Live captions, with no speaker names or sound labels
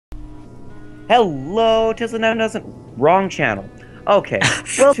Hello, tis the DiamondDozen. Wrong channel. Okay,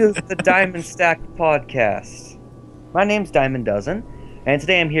 welcome to the Diamond Stack Podcast. My name's DiamondDozen, and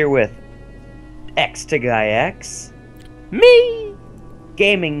today I'm here with xTehGuyx, me,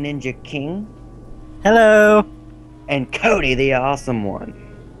 GamingNinjaKing, hello, and Cody, the awesome one.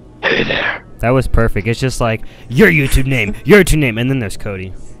 Hey there. That was perfect. It's just like your YouTube name, and then there's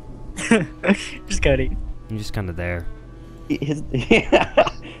Cody. just Cody. I'm just kind of there. His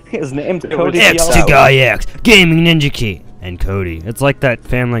name's Cody. xTehGuyx, GamingNinjaKing, and Cody. It's like that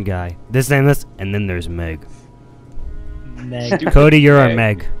Family Guy. This and this, and then there's Meg. Meg. Cody, you're our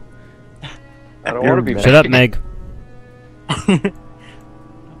Meg. I don't want to be Meg. Shut up, Meg. Can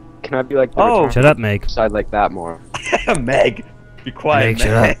I be like the Shut up, Meg. side like that more? Meg. Be quiet, Meg,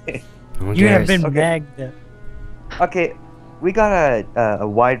 shut up. You have been Okay. megged. Okay, we got a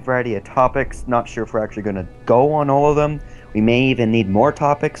wide variety of topics. Not sure if we're actually going to go on all of them. We may even need more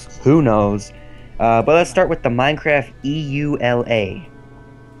topics. Who knows? But let's start with the Minecraft EULA.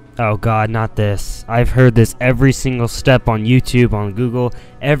 Oh god, not this. I've heard this every single step on YouTube, on Google.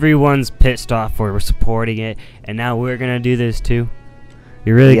 Everyone's pissed off for supporting it, and now we're gonna do this too.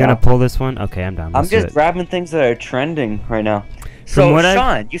 You're really gonna pull this one? Okay, I'm down. I'm just grabbing things that are trending right now. So,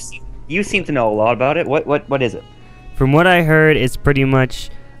 Sean, you seem to know a lot about it. What is it? From what I heard, it's pretty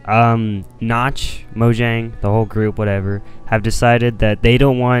much Notch, Mojang, the whole group, whatever, have decided that they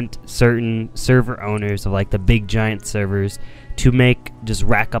don't want certain server owners of like the big giant servers to just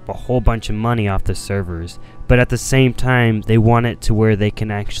rack up a whole bunch of money off the servers, but at the same time they want it to where they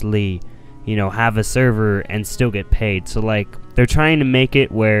can actually, you know, have a server and still get paid. So like they're trying to make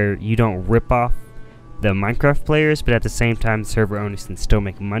it where you don't rip off the Minecraft players, but at the same time server owners can still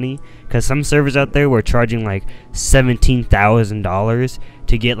make money, because some servers out there were charging like $17,000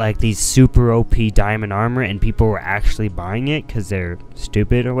 to get like these super OP diamond armor, and people were actually buying it because they're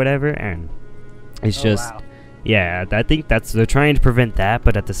stupid or whatever. And it's yeah, I think they're trying to prevent that,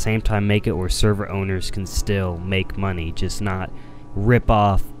 but at the same time make it where server owners can still make money, just not rip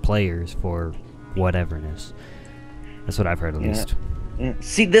off players for whateverness. That's what I've heard at least. Yeah.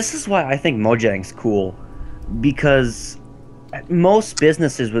 See, this is why I think Mojang's cool, because most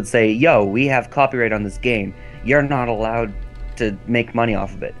businesses would say, yo, we have copyright on this game, you're not allowed to make money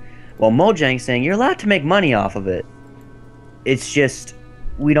off of it. Well, Mojang's saying you're allowed to make money off of it, it's just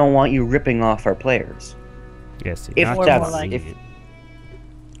we don't want you ripping off our players. Yes,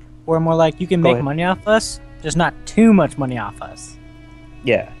 or more like you can make money off us, just not too much money off us.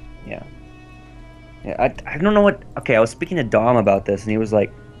 Yeah. I don't know what. Okay, I was speaking to Dom about this, and he was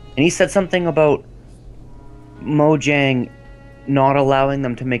like, and he said something about Mojang not allowing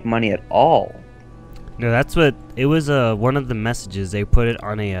them to make money at all. No, that's what it was. One of the messages they put it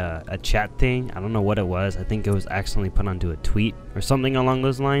on a chat thing. I don't know what it was. I think it was accidentally put onto a tweet or something along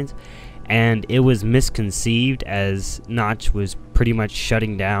those lines, and it was misconceived as Notch was pretty much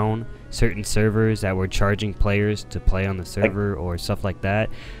shutting down certain servers that were charging players to play on the server or stuff like that.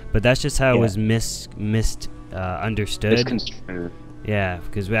 But that's just how it was understood. Misconstrued. Yeah,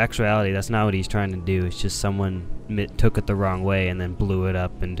 because in actuality, that's not what he's trying to do. It's just someone took it the wrong way and then blew it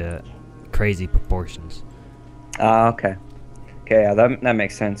up into crazy proportions. Okay. Okay, yeah, that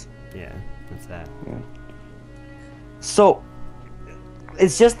makes sense. Yeah, that's that. Yeah. So,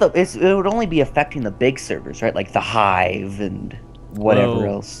 it's just it would only be affecting the big servers, right? Like the Hive and whatever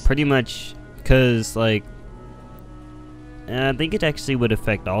else. Pretty much, because like I think it actually would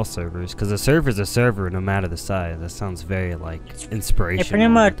affect all servers, because a server's a server no matter the size. That sounds very like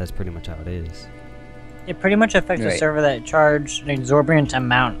inspirational. That's pretty much how it is. It pretty much affects a server that charged an exorbitant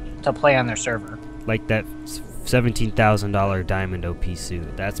amount to play on their server. Like that $17,000 diamond OP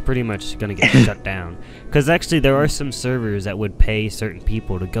suit. That's pretty much gonna get shut down. Because actually there are some servers that would pay certain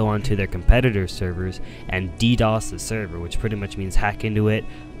people to go onto their competitors' servers and DDoS the server, which pretty much means hack into it,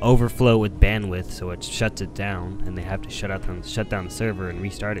 overflow with bandwidth, so it shuts it down, and they have to shut down the server and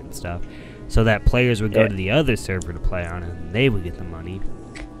restart it and stuff, so that players would go to the other server to play on it, and they would get the money.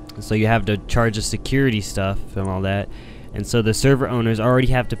 So you have to charge the security stuff and all that, and so the server owners already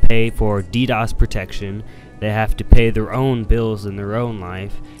have to pay for DDoS protection. They have to pay their own bills in their own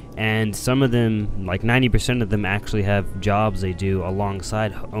life, and some of them, like 90% of them, actually have jobs they do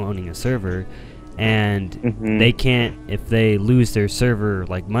alongside owning a server, and they can't, if they lose their server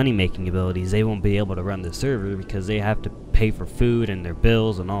like money making abilities, they won't be able to run the server because they have to pay for food and their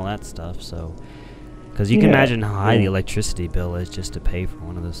bills and all that stuff. So because you can imagine how high the electricity bill is just to pay for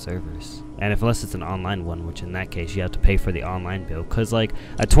one of those servers, and unless it's an online one, which in that case you have to pay for the online bill, because like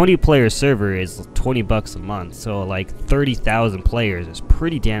a 20-player server is $20 a month, so like 30,000 players is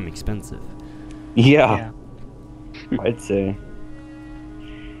pretty damn expensive. Yeah. I'd say.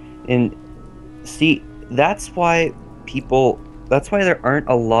 And See, that's why there aren't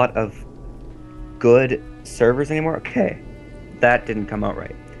a lot of good servers anymore. Okay, that didn't come out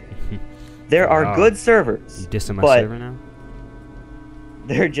right. There are good servers, You dissing my but server now?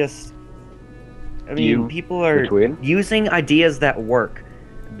 they're just... I mean, people are between? using ideas that work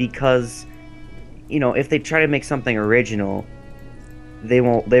because, you know, if they try to make something original, they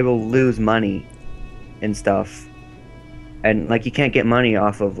will lose money and stuff. And, like, you can't get money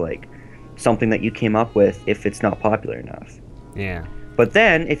off of, like, something that you came up with if it's not popular enough. Yeah. But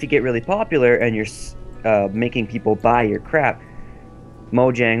then, if you get really popular and you're making people buy your crap,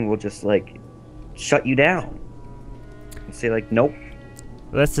 Mojang will just, like, shut you down. And say, like, nope.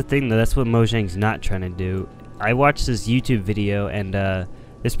 Well, that's the thing, though. That's what Mojang's not trying to do. I watched this YouTube video, and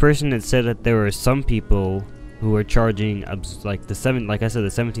this person had said that there were some people who were charging, like I said,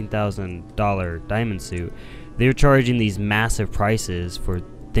 the $17,000 diamond suit. They were charging these massive prices for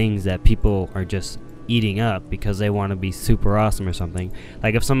things that people are just eating up because they want to be super awesome or something.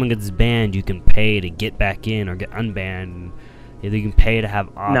 Like if someone gets banned, you can pay to get back in or get unbanned. You can pay to have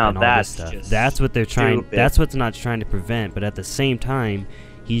op and all this stuff. That's what they're trying. That's what's not trying to prevent. But at the same time,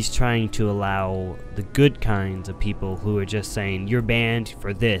 he's trying to allow the good kinds of people who are just saying, "You're banned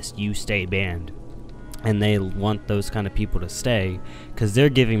for this. You stay banned," and they want those kind of people to stay because they're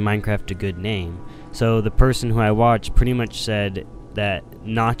giving Minecraft a good name. So the person who I watched pretty much said that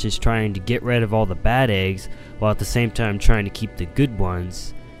Notch is trying to get rid of all the bad eggs while at the same time trying to keep the good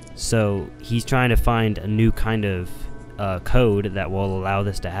ones. So he's trying to find a new kind of code that will allow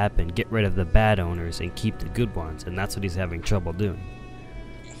this to happen, get rid of the bad owners and keep the good ones, and that's what he's having trouble doing.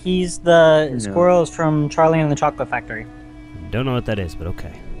 He's the squirrels from Charlie and the Chocolate Factory. Don't know what that is, but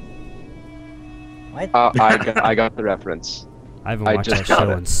okay. What? I got the reference. I haven't watched that show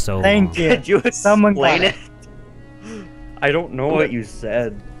in so long. Thank you. Could you Someone explain got it? I don't know what you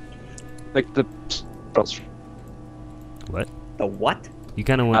said. Like the... What? The what? You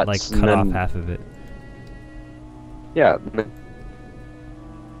kind of went like cut off half of it. Yeah.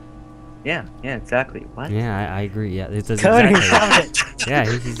 Yeah, exactly. What? Yeah, I agree. Yeah, it's Cody, exactly stop right. it. Yeah,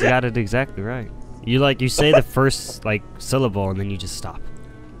 he's got it exactly right. You say the first like syllable and then you just stop.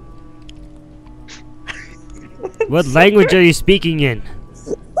 What language are you speaking in?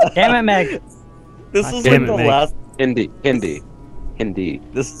 Damn it, Meg. This is Damn like it, the Meg. last. Hindi.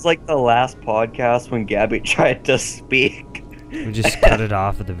 This is like the last podcast when Gabby tried to speak, We just cut it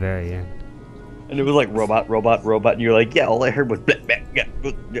off at the very end. and it was like robot, and you're like, yeah, all I heard was bleh, bleh,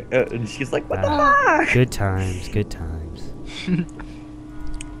 bleh, bleh, and she's like, what the fuck? Good times, good times.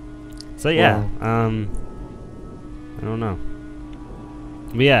 So yeah, I don't know.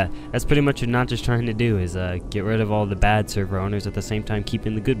 But yeah, that's pretty much what Notch trying to do is get rid of all the bad server owners at the same time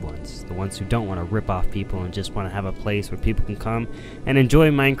keeping the good ones. The ones who don't want to rip off people and just want to have a place where people can come and enjoy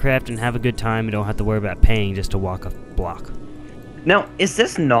Minecraft and have a good time and don't have to worry about paying just to walk a block. Now, is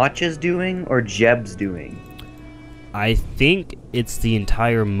this Notch's doing or Jeb's doing? I think it's the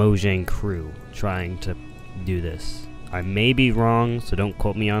entire Mojang crew trying to do this. I may be wrong, so don't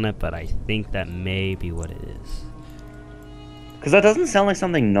quote me on it, but I think that may be what it is. Because that doesn't sound like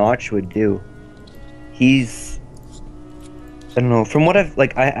something Notch would do. He's... I don't know, from what I've...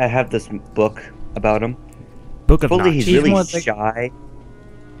 Like, I have this book about him. Book of Fully, Notch. he's really shy.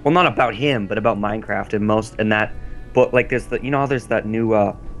 Well, not about him, but about Minecraft and that book. Like, there's the... You know how there's that new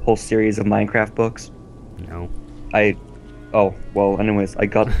whole series of Minecraft books? No. Oh, well, anyways, I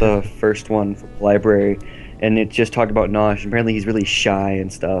got the first one from the library, and it just talked about Notch. Apparently, he's really shy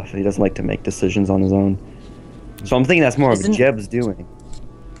and stuff. He doesn't like to make decisions on his own. So I'm thinking that's more of Jeb's doing.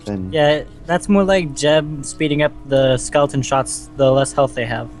 Yeah, that's more like Jeb speeding up the skeleton shots the less health they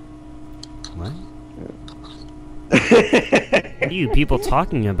have. What? What are you people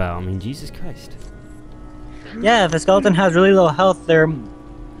talking about? I mean, Jesus Christ. Yeah, if a skeleton has really low health,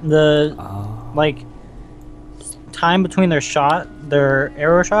 like time between their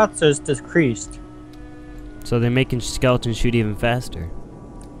arrow shots is decreased. So they're making skeletons shoot even faster.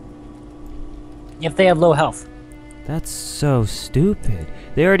 If they have low health. That's so stupid.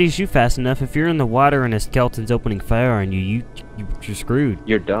 They already shoot fast enough. If you're in the water and a skeleton's opening fire on you, you're screwed.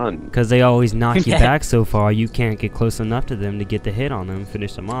 You're done. Because they always knock you back so far, you can't get close enough to them to get the hit on them and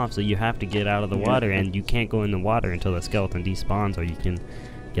finish them off. So you have to get out of the water, and you can't go in the water until the skeleton despawns, or you can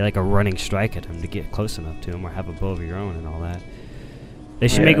get like a running strike at him to get close enough to him, or have a bow of your own and all that. They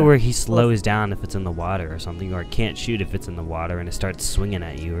should make it where he slows down if it's in the water or something, or it can't shoot if it's in the water and it starts swinging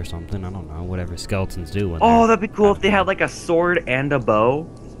at you or something. I don't know, whatever skeletons do. Oh, that'd be cool if they had like a sword and a bow.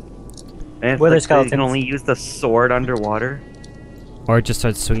 And Where if, the they can only use the sword underwater. Or it just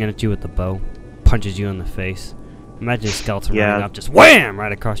starts swinging at you with the bow, punches you in the face. Imagine a skeleton running up, just wham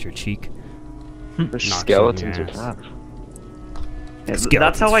right across your cheek. There's Knocks skeletons you are in the ass. tough. Yeah, that's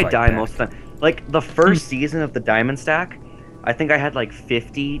Skeletons how I fight die back. most of the time. Like the first season of the Diamond Stack, I think I had like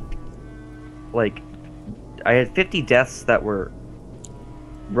 50. Like, I had 50 deaths that were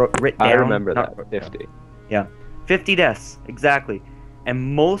written down. I remember not- that. 50. Yeah, 50 deaths exactly,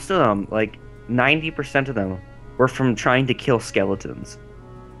 and most of them, like 90% of them, were from trying to kill skeletons,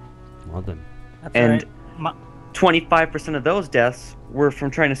 Well then. That's and right. 25% of those deaths were from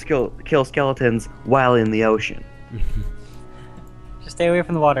trying to kill skeletons while in the ocean. Just stay away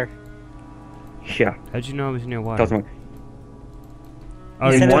from the water. Yeah, How'd you know I was near water? doesn't work. Oh,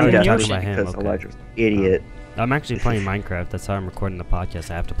 You you said know it was you're in the talking ocean about him. because Okay. Elijah's an idiot. I'm actually playing Minecraft. That's how I'm recording the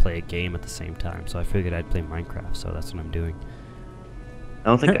podcast. I have to play a game at the same time, so I figured I'd play Minecraft. So that's what I'm doing. I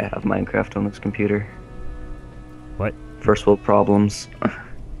don't think I have Minecraft on this computer. What? First world problems.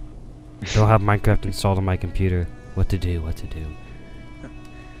 Don't have Minecraft installed on my computer. What to do? What to do?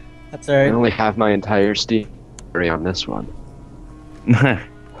 That's I alright. only have my entire Steam library on this one.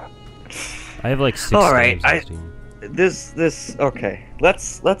 I have like 6 All right, games on Steam. this okay.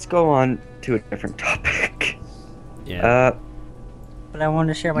 Let's go on to a different topic. Yeah. But I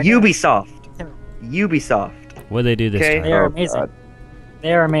wanted to share my. Ubisoft. Ubisoft. What they do this okay. time? They are Oh, amazing. God.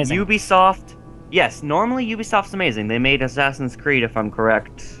 They are amazing. Ubisoft. Yes, normally Ubisoft's amazing. They made Assassin's Creed, if I'm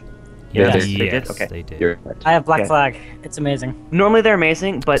correct. Yes, Yes, they did? yes, Okay. they did. You're right. I have Black Okay. Flag. It's amazing. Normally they're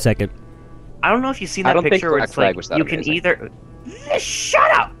amazing, but Second. I don't know if you've seen I that don't think picture where Black it's Flag like was that you can amazing. either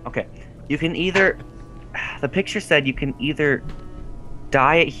shut up. Okay, you can either. The picture said you can either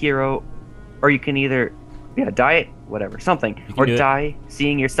die at hero, or you can either die at whatever something, You can or do it. die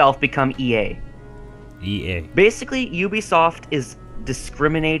seeing yourself become EA. EA. Basically, Ubisoft is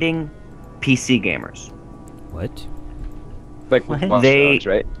discriminating PC gamers. What? Like with What? Watch They- Dogs,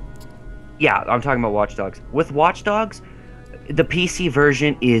 right? Yeah, I'm talking about Watch Dogs. With Watch Dogs, the PC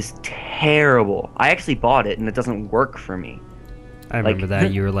version is terrible. I actually bought it and it doesn't work for me. I remember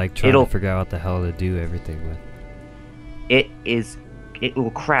that you were like trying it'll- to figure out what the hell to do everything with. It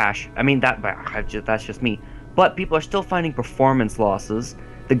will crash. I mean that's just me. But people are still finding performance losses.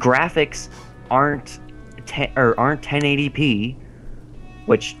 The graphics aren't 1080p,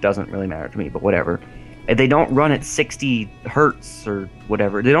 which doesn't really matter to me, but whatever. And they don't run at 60 hertz or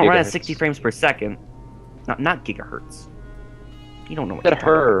whatever. They don't run at Gigahertz. 60 frames per second. Not gigahertz. You don't know what Get you're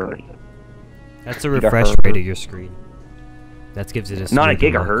talking her. about, Cody. That's a Gigahertz. refresh rate of your screen. That gives it a Not a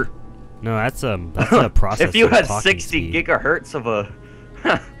smooth look. gigahertz. No, that's a processor. If you had clocking 60 speed. gigahertz of a...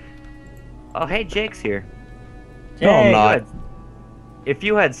 Oh, hey, Jake's here. Jay, No, I'm not. If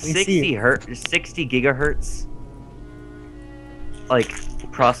you had We see 60 gigahertz, like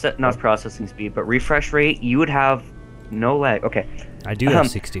not processing speed, but refresh rate, you would have no lag. Okay, I do have Um,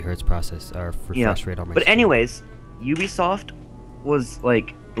 60 hertz process or refresh rate on my. but screen. anyways, Ubisoft was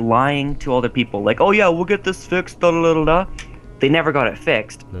like lying to other people, like, "Oh yeah, we'll get this fixed." Da da da da. They never got it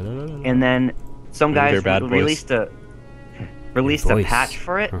fixed, La, la, la, la, la. and then some Maybe guys they're bad boys. released a Voice. patch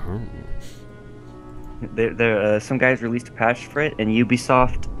for it. Uh-huh. Some guys released a patch for it, and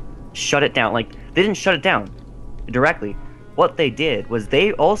Ubisoft shut it down. Like, they didn't shut it down directly. What they did was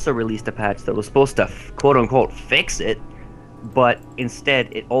they also released a patch that was supposed to quote unquote fix it, but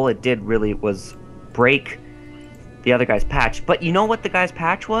instead all it did really was break the other guy's patch. But you know what the guy's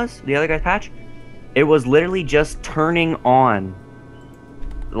patch was? The other guy's patch? It was literally just turning on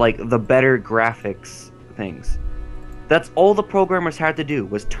like the better graphics things. That's all the programmers had to do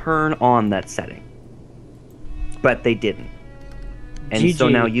was turn on that setting. But they didn't. And so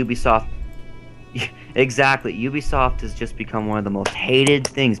GG. now Ubisoft exactly, Ubisoft has just become one of the most hated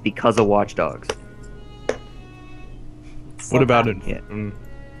things because of Watch Dogs. What about it? Yeah.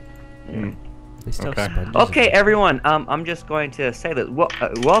 They still have Okay. sponges Okay, in it. everyone. I'm just going to say that.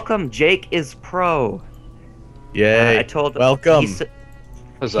 Welcome, Jake is pro. Yay. I told him. Welcome. He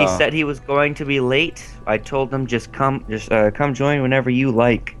Huzzah. said he was going to be late. I told him just come join whenever you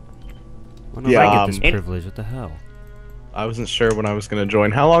like. When did Yeah, I get this it- privilege? What the hell? I wasn't sure when I was going to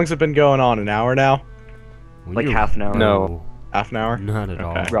join. How long's it been going on? An hour now? Well, Like you- half an hour. No. Half an hour? Not at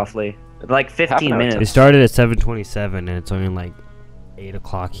all. Okay. Roughly. Like 15 hour. It minutes. started at 7:27 and it's only like 8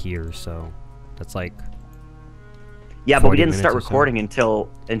 o'clock here, so that's like Yeah, but we 40 didn't start minutes or so. recording until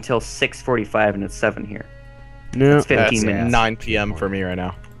 6:45 and it's 7 here. no. It's 15 That's minutes. 9 p.m. for me right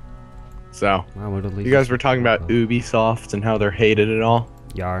now. So, I would at least you guys were talking about Ubisoft and how they're hated and all.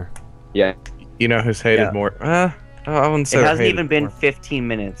 Yar. Yeah. You know who's hated Yeah. more? I wouldn't say It they're hasn't hated even been more. 15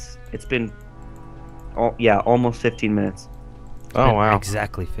 minutes. It's been almost 15 minutes. Oh, wow.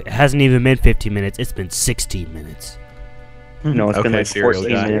 Exactly. It hasn't even been 15 minutes. It's been 16 minutes. No, it's been Okay, like serial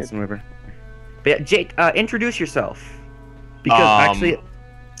 14 guy. minutes and whatever. But yeah, Jake, introduce yourself. Because actually,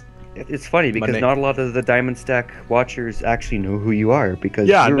 It's funny because name- not a lot of the Diamond Stack watchers actually know who you are because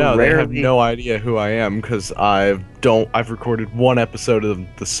Yeah, you're no, they have rarely... no idea who I am because I've recorded one episode of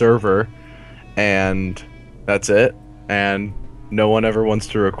the server, and that's it. And no one ever wants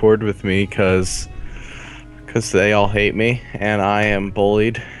to record with me because they all hate me, and I am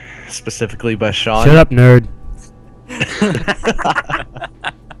bullied, specifically by Sean. Shut up, nerd.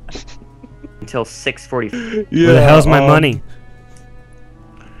 Until 6:40. Yeah, Where the hell's my money?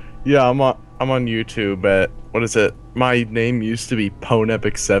 Yeah, I'm on YouTube at, what is it? My name used to be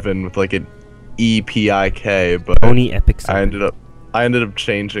PwnEpic7 with like an EPIK, but Pony Epic 7. I ended up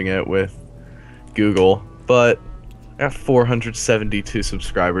changing it with Google, but I have 472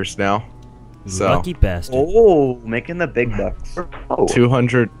 subscribers now. So Lucky bastard. Oh, making the big bucks. Oh,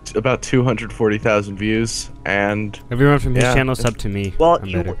 240,000 views, and Everyone from his Yeah, channel it's- sub to me. Well, I'm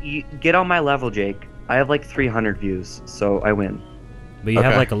you, better. you get on my level, Jake. I have like 300 views, so I win. But you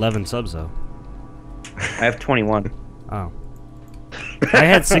have okay. like 11 subs though. I have 21. Oh. I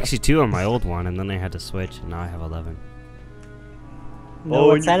had 62 on my old one, and then I had to switch, and now I have 11. No, Oh,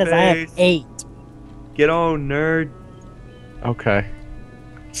 what's in sad your is I have face. 8. Get on, nerd. okay.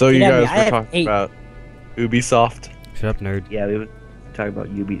 So Get you at me, guys I were have talking 8. about Ubisoft. Shut up, nerd. Yeah, we were talking about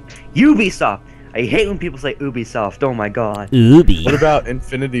Ubisoft. I hate when people say Ubisoft. Oh my god. Ubi. What about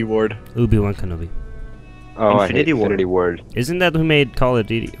Infinity Ward? Obi-Wan Kenobi. oh, I hate Infinity Ward. Infinity Ward. Isn't that who made Call of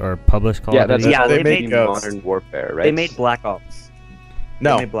Duty or published Call Yeah, of that's Duty? Yeah, they they made made Ghost. Modern Warfare, right? They made Black Ops.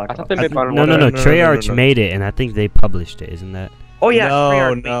 No. They made Black I thought Ops. they made Modern No, no, Warfare. no. no, Treyarch no. made it, and I think they published it. Isn't that? Oh yeah, no,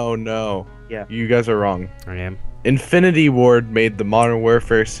 Treyarch no. Yeah. You guys are wrong. I am. Infinity Ward made the Modern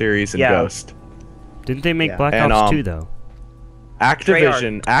Warfare series and Yeah. Ghost. Didn't they make Yeah. Black And, Ops 2 though?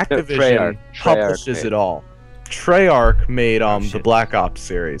 Activision Treyarch publishes made it all. Treyarch made the shit. Black Ops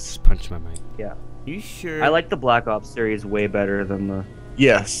series. Just punch my mic. Yeah. You sure? I like the Black Ops series way better than the...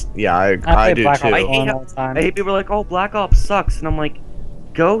 Yes, yeah, I play do Black too. Ops I hate 1 how- all the time. I hate people are like, oh, Black Ops sucks. And I'm like,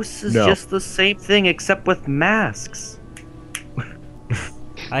 Ghosts is No. just the same thing except with masks.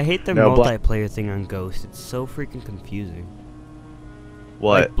 I hate their No, multiplayer thing on Ghost. It's so freaking confusing.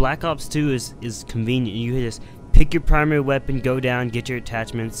 What? Like Black Ops 2 is convenient. You can just pick your primary weapon, go down, get your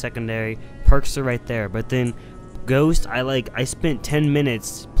attachments, secondary, perks are right there. But then Ghost, I spent 10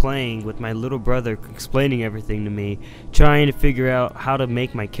 minutes playing with my little brother explaining everything to me, trying to figure out how to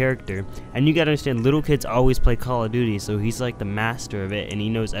make my character. And you gotta understand, little kids always play Call of Duty, so he's like the master of it, and he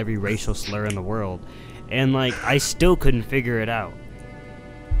knows every racial slur in the world. And like, I still couldn't figure it out.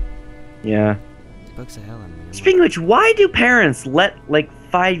 Yeah. It bugs the hell out of me. I'm Speaking of which, why do parents let, like,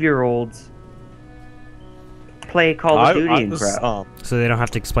 5-year-olds play Call of Duty and crap? so they don't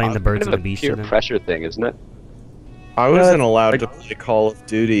have to explain the birds Kind and of the a beast to peer them? pressure thing, isn't it? I wasn't allowed to play Call of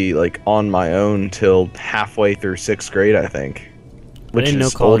Duty like on my own till halfway through 6th grade, I think. Which didn't know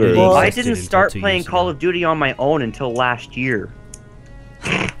is Call of older. Duty than- Well, I existed didn't until start 2 playing years Call ago. of Duty on my own until last year.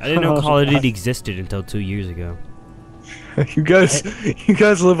 I didn't know Call of Duty existed until 2 years ago. you guys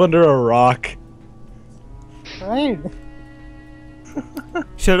live under a rock. Right.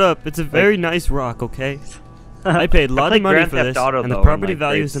 Shut up! It's a very nice rock, okay? I paid a lot played of money Grand for Theft this, Auto, and the though, property in, like,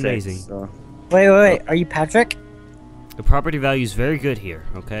 value grade is 6, amazing. so- Wait. Are you Patrick? The property value is very good here,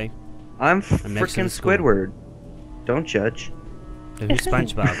 okay? I'm I'm next to freaking the school. Squidward. Don't judge. And who's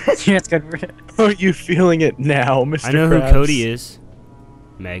SpongeBob? That's good for it. Are you feeling it now, Mr. I know who Krabs? Cody is.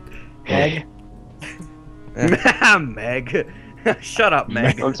 Meg. Meg. Meg. Shut up,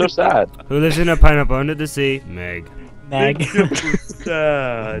 Meg. I'm so sad. Who lives in a pineapple under the sea? Meg. Meg.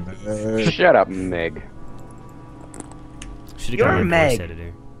 Sad. Shut up, Meg. Should've You're got my voice Meg.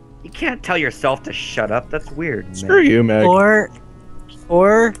 editor. You can't tell yourself to shut up. That's weird. Screw Meg. you, Meg.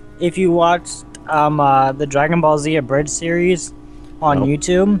 Or if you watched the Dragon Ball Z Abridged series on Nope.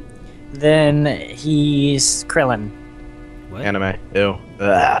 YouTube, then he's Krillin. What? Anime. Ew.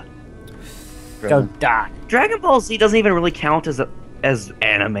 Ugh. Go die. Dragon Ball Z doesn't even really count as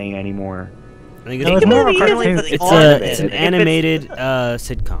anime anymore. I think No, it's, it's more of a Even cartoon. if it's, on- it's an if it's- animated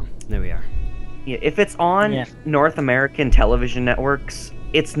sitcom. There we are. Yeah, if it's on Yeah. North American television networks,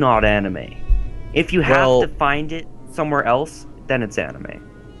 it's not anime. If you have Well- to find it somewhere else, then it's anime.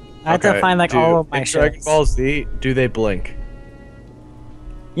 I have to find like all of my in Dragon shirts. Ball Z, do they blink?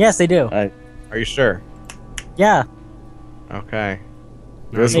 Yes, they do. Are you sure? Yeah. Okay.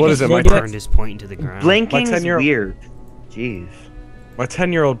 No, Because They what can- is it? they My do turned his point into the ground. Blinking's 10-year-old weird. Jeez. My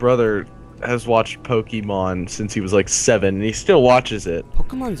 10-year-old brother has watched Pokemon since he was like 7, and he still watches it.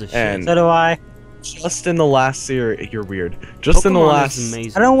 Pokemon's a shit. And- So do I. Just in the last series, you're weird. Just in the Pokemon last, is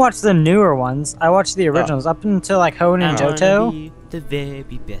amazing. I don't watch the newer ones. I watch the originals up until like Hoenn and I wanna Johto. be the very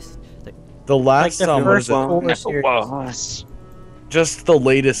best. Like, the last the what first is it? four Never series. was. just the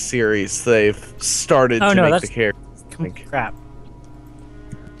latest series they've started Oh, to no, make that's- the character. think. Crap.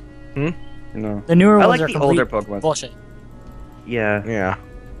 No. The newer I ones like are the older complete Pokemon. bullshit. Yeah. Yeah.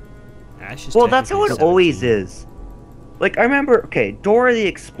 Ash is Well, that's how it technically always 17. is. Like, I remember, okay, Dora the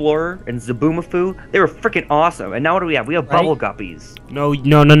Explorer and Zaboomafoo, they were freaking awesome. And now what do we have? We have Right? Bubble Guppies. No. You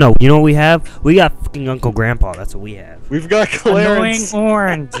know what we have? We got fucking Uncle Grandpa. That's what we have. We've got Annoying Clarence.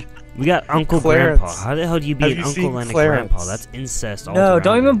 orange. We got Uncle Clarence. Grandpa. How the hell do you be Have an you uncle seen and a Clarence? grandpa? That's incest all No, around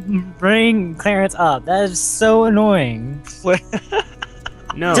don't it. even bring Clarence up. That is so annoying.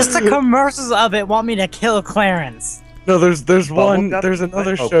 No. Just the commercials of it want me to kill Clarence. No, there's one. Bubblegum? There's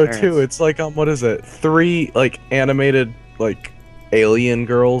another Oh, show Clarence. too. It's like what is it? 3 like animated like alien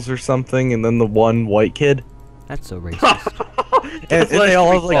girls or something, and then the one white kid. That's so racist. And they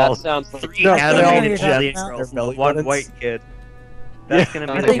all have like That sounds like 3 No, animated they all- alien Their girls belly and 1 buttons. white kid. That's Yeah.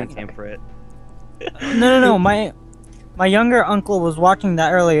 gonna I be think- the name for it. No. My younger uncle was watching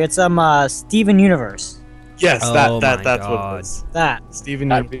that earlier. It's Steven Universe. yes, Oh that's my what it God. was. That. Steven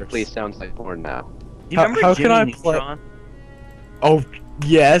that Universe. really sounds like porn now. Do you How- remember how Jimmy can I Neutron? Oh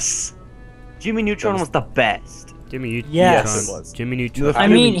yes. Jimmy Neutron was the best. Jimmy Yes. Neutron. Yes, it was. Jimmy Neutron. I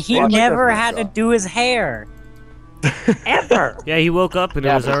Jimmy mean, he Neutron. never Watch had to Neutron. do his hair. Ever. Yeah, he woke up and it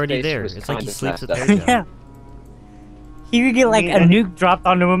Yeah, was but his already face there. was It's like he kinda sleeps with messed hair up. down. Yeah. He could get like mean, a and- nuke dropped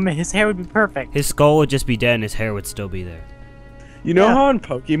onto him and his hair would be perfect. His skull would just be dead and his hair would still be there. You know Yeah. how in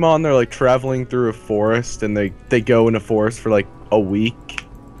Pokemon they're like traveling through a forest and they go in a forest for like a week.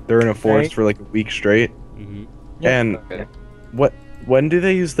 They're in a forest Right. for like a week straight. hmm Yep. And Okay. when do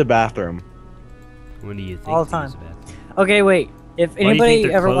they use the bathroom? When do you think? All the he time. was bad? Okay, wait. If Why do you anybody think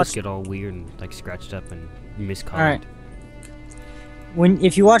their ever clothes watched, get all weird and like scratched up and miscolored? Alright.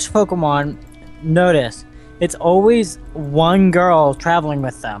 if you watch Pokemon, notice it's always one girl traveling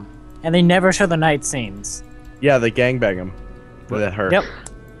with them, and they never show the night scenes. Yeah, they gangbang him. With her. Yep.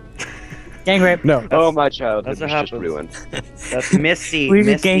 Gang rape. No. Oh, my childhood that's was what just happens. ruined. That's Misty. We could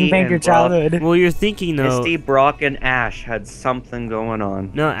Misty gangbang and your Brock. childhood Well, you're thinking though. Misty, Brock, and Ash had something going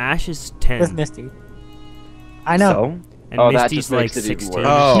on. No, Ash is 10. with Misty. I know. So? And Oh, that Misty's just like makes it even 16 worse. or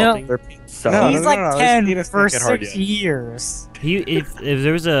Oh, No. something. they're- So? No, He's like his 10 penis for can't get hard 6 yet. years. If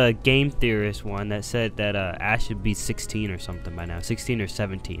there was a game theorist one that said that Ash would be 16 or something by now, 16 or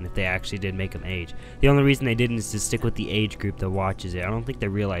 17 if they actually did make him age. The only reason they didn't is to stick with the age group that watches it. I don't think they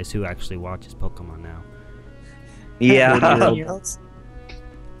realize who actually watches Pokemon now. Yeah. 40-year-olds.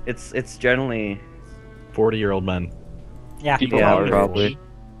 it's generally 40-year-old men. Yeah. People Yeah, are probably.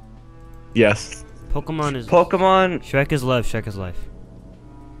 Yes. Pokemon is Pokemon. Shrek is love. Shrek is life.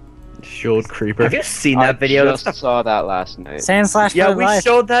 Shield creeper. Have you seen that video? I That's just the saw that last night. Sand slash Yeah, for we life.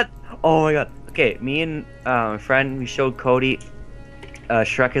 showed that. Oh my god. Okay, me and my friend, we showed Cody.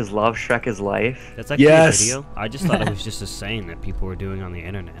 Shrek is love, Shrek is life. That's actually Yes. a video. I just thought it was just a saying that people were doing on the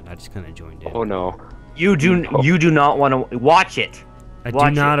internet. I just kind of joined in. Oh no. You do not want to watch it. I do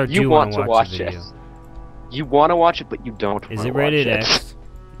watch not it. or You do want want to to watch the it. video. You want to watch it, but you don't Is wanna it rated watch it. X?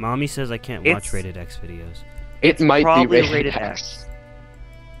 Mommy says I can't watch It's- rated X videos. It might be probably rated, rated X.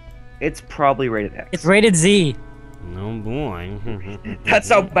 It's probably rated X. It's rated Z. No boy. That's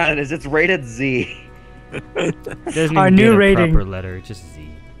how bad it is. It's rated Z. Doesn't Our even new get a rating. proper letter. It's just Z.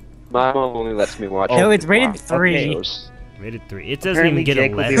 My mom only lets me watch. No, it it's rated with 3. videos. Rated 3. It doesn't Apparently, even get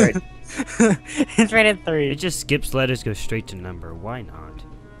Jake a will be letter. right. It's rated 3. It just skips letters, goes straight to number. Why not?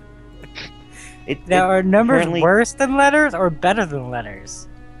 Now, are numbers apparently- worse than letters or better than letters?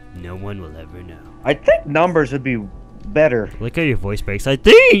 No one will ever know. I think numbers would be better. Look how your voice breaks. I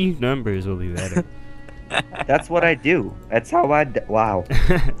think numbers will be better. That's what I do. That's how I. Wow.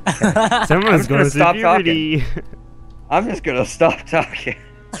 Someone's just gonna going stop to puberty. I'm just gonna stop talking.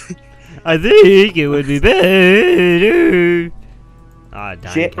 I think it would be better. Ah,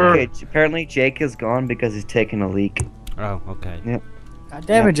 dying Jake, cat. okay, apparently Jake is gone because he's taking a leak. Oh, okay. God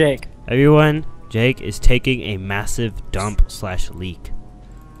damn it, Jake. Everyone, Jake is taking a massive dump/leak.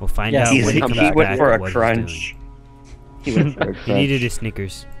 We'll find Yes. out He's, when he come comes he back went for a what he's crunch. He went for a doing. crunch. He needed a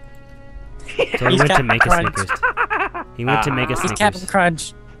Snickers. So he He's went to Captain make a Crunch. Snickers. He went to make a He's Captain Snickers.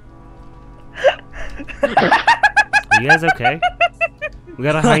 Crunch. Are you guys okay? We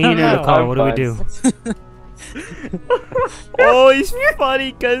got a hyena in the No, car. I'm What do we fine. do? Oh, he's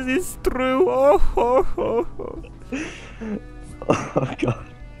funny because it's true. Oh. Oh god.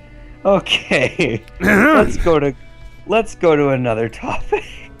 Okay. let's go to another topic.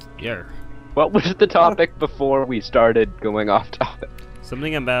 Yeah. What was the topic before we started going off topic?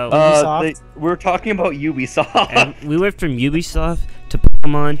 Something about. Ubisoft? We're talking about Ubisoft. And we went from Ubisoft to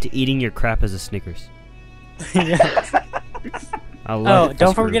Pokemon to eating your crap as a Snickers. Yeah. I love Oh, it.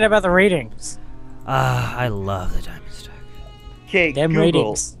 don't forget about the ratings. Ah, I love the Diamond Stack. Okay, Them Google.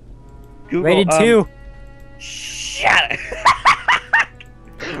 ratings. Google. Rated 2. Shut.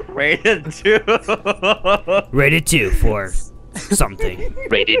 Rated 2. Rated 2 for something.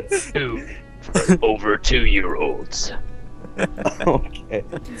 Rated 2 for over 2-year-olds. Okay.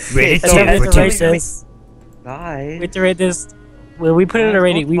 Rated so 2 that's for to really rate children. this. Guys, We have to rate this. Well, we put it at a Guys,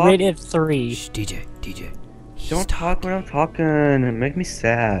 rating. don't We talk. rated it 3. Shh, DJ. don't talk when I'm talking. It make me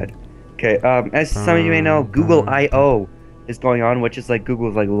sad. Okay. As some of you may know, Google I/O is going on, which is like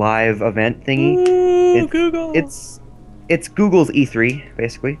Google's like live event thingy. Ooh, It- Google. It's Google's E3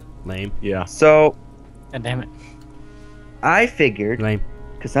 basically. Lame. Yeah. So God damn it. I figured, Lame.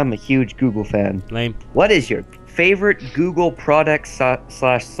 because I'm a huge Google fan, Lame. what is your favorite Google product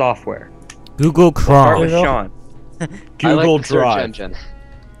slash software? Google Start with Google. Sean. I Google like the search Drive. engine.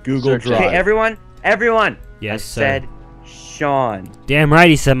 Google Search Drive. Okay, everyone. Yes, I sir. said Sean. Damn right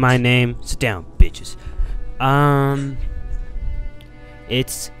he said my name. Sit down, bitches.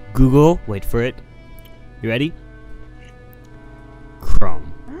 It's Google. Wait for it. You ready?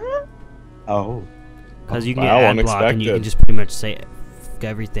 Chrome. Oh. Because you can Wow, get ad block and you can unexpected. just pretty much say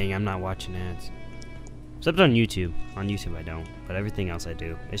everything. I'm not watching ads. Except on YouTube. On YouTube I don't. But everything else I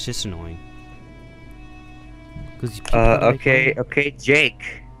do. It's just annoying. 'Cause people make money. Okay,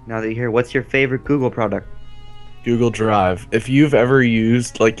 Jake. Now that you're here, what's your favorite Google product? Google Drive. If you've ever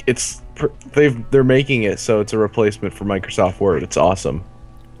used they're making it so it's a replacement for Microsoft Word. It's awesome.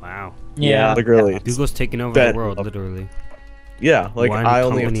 Wow. Yeah. Like really. it's- Google's taking over bet- the world, literally. Yeah, like One I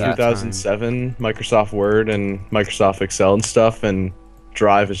only have company at a 2007 Microsoft Word and Microsoft Excel and stuff, and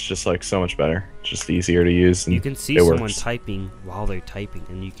Drive is just like so much better. It's just easier to use. And You can see it someone works. typing while they're typing,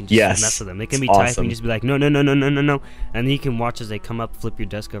 and you can just Yes, mess with them. They can it's be typing, awesome. just be like, no, and then you can watch as they come up, flip your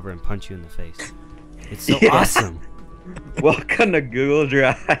desk over, and punch you in the face. It's so Yeah. awesome. Welcome to Google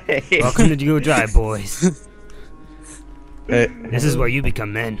Drive. Welcome to Google Drive, boys. Hey, This is where you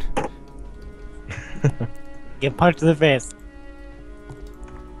become men. Get punched in the face.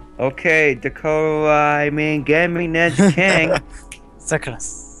 Okay, GamingNinjaKing.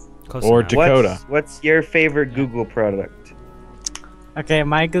 Success. Close Or enough. Dakota. What's your favorite Google product? Okay,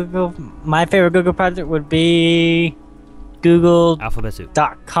 my favorite Google project would be Google.com. Alphabet soup.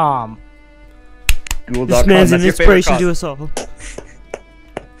 Google.com. This man's an That's your favorite inspiration to cost. us all.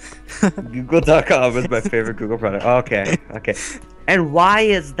 Google.com is my favorite Google product. Okay. And why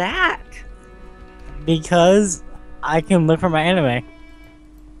is that? Because I can look for my anime.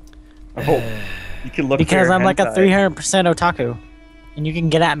 Oh, you can look. Because for I'm like a hentai. 300% otaku. And you can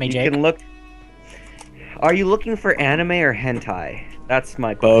get at me, You Jake. can look. Are you looking for anime or hentai? That's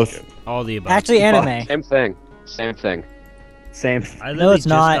my Both. question. All the above. Actually, anime. Same thing. Same thing. Same. I No, literally it's just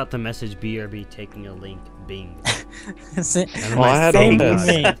not. got the message BRB taking a link, Bing. Sa- And Oh, I had phone all died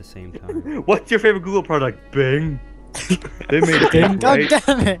this. at the same time. What's your favorite Google product? Bing. They made it. God Right?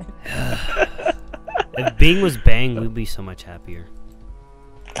 damn it. If Bing was Bang, we'd be so much happier.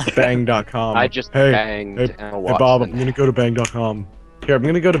 Bang.com. I just hey, banged hey, Emma hey Watson. Bob, I'm gonna go to Bang.com. Here, I'm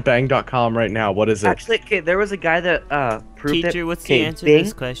gonna go to Bang.com right now. What is it? Actually, okay, there was a guy that proved Teacher, it. what's the Okay, answer Bing. to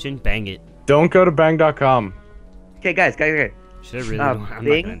this question? Bang it. Don't go to Bang.com. Okay, guys. Should I really? I'm not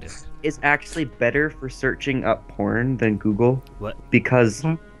Bing gonna do it. is actually better for searching up porn than Google. What? Because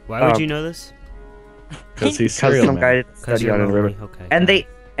Why would Um, you know this? Because he's some serial guy man. did a Because study you're on it. or lonely. whatever. Okay. And got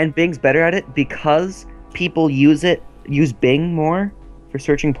it. Bing's better at it because people use Bing more for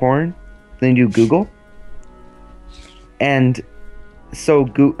searching porn than they do Google. And so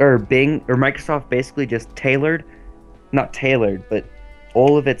Bing or Microsoft basically just not tailored, but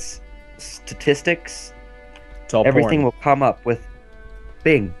all of its statistics, It's all everything porn. will come up with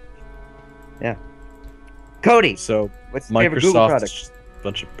Bing. Yeah. Cody, So what's your favorite Google Microsoft's product? just a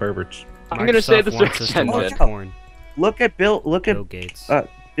bunch of perverts. I'm gonna say the Microsoft wants search us to watch engine. porn. Look at Bill Bill Gates.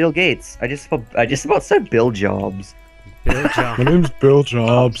 Bill Gates. I just about said Bill Jobs. Bill My Jobs. name's Bill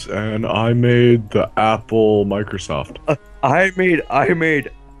Jobs, and I made the Apple Microsoft. I made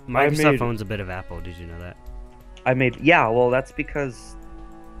Microsoft made- owns a bit of Apple. Did you know that? yeah, well that's because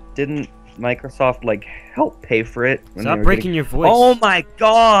didn't Microsoft like help pay for it when Stop they were breaking your voice. Oh my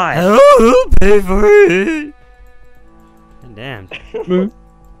god! Hello, pay for it. Damn.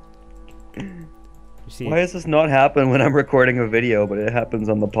 You see, Why does this not happen when I'm recording a video, but it happens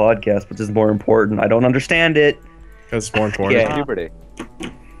on the podcast, which is more important? I don't understand it. Because it's more important. Yeah. Puberty.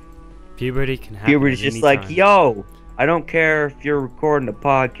 puberty can happen. Puberty's at just any like, time. yo, I don't care if you're recording a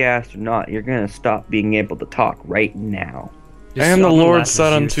podcast or not. You're gonna stop being able to talk right now. Just And the on Lord last said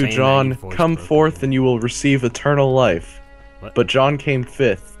year unto saying that John, your voice Come broke. forth and you will receive eternal life. What? But John came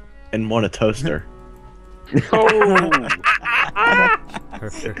fifth and won a toaster. Oh,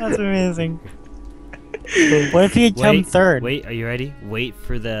 That's amazing. What if he had come Wait, third? Wait, are you ready? Wait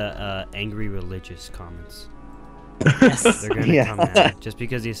for the angry religious comments. Yes. They're gonna Yeah. come now. Just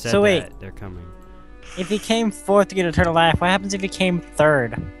because you said So wait. that, they're coming. If he came fourth to get eternal life, what happens if he came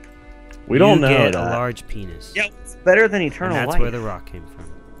third? We don't You know get that. a large penis. Yeah, it's better than And eternal that's life. where the rock came from.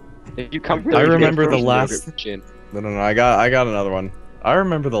 If you come I third, you get remember the frozen last- yogurt chin. No. I got another one. I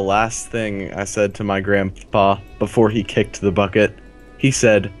remember the last thing I said to my grandpa before he kicked the bucket. He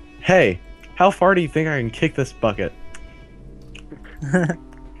said, "Hey, how far do you think I can kick this bucket?"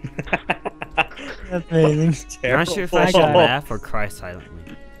 That's amazing. I'm not sure if I should laugh or cry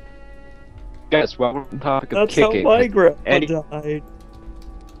silently. Guys, while we're on the topic of That's kicking, how my grandpa any- died.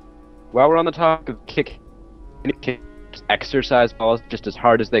 while we're on the topic of kicking, exercise balls just as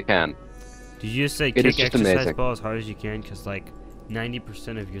hard as they can. Did you just say It is kick just exercise amazing. ball as hard as you can? Because, like,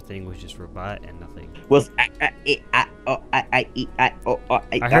 90% of your thing was just robot and nothing. Was I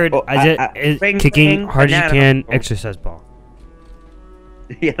heard kicking hard as you can, exercise ball.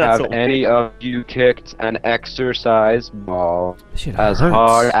 Yeah, that's Have what any of you kicked an exercise ball That shit as hurts.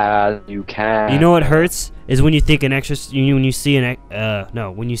 hard as you can? You know what hurts is when you think an exercise. When you see an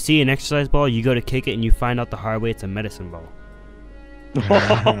when you see an exercise ball, you go to kick it and you find out the hard way it's a medicine ball.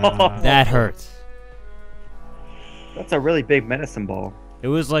 That hurts. That's a really big medicine ball. It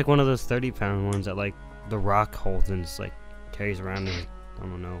was like one of those 30-pound ones that like the Rock holds and just like carries around in, I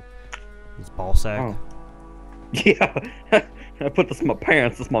don't know, his ball sack. Oh. Yeah, I put this in my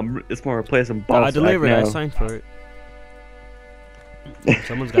pants. It's my replacement ball. I sack delivered it. I now. signed for it.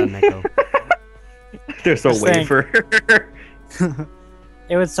 Someone's got an echo. There's a Just saying. wafer.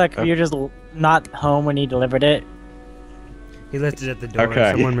 It would suck if you're just not home when he delivered it. He left it at the door.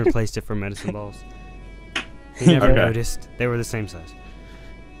 Okay. Someone replaced it for medicine balls. He never Okay. noticed. They were the same size.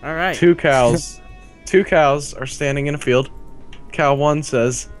 All right. Two cows are standing in a field. Cow 1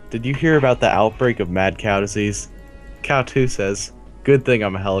 says, "Did you hear about the outbreak of mad cow disease?" Cow 2 says, "Good thing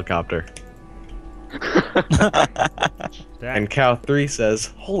I'm a helicopter." And cow 3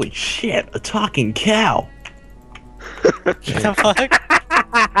 says, "Holy shit, a talking cow." What the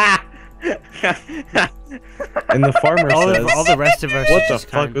fuck? And the farmer all, says, all the rest of us "What are the just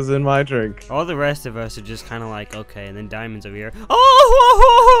fuck kind was in my drink?" all the rest of us are just kind of like okay, and then Diamond's over here.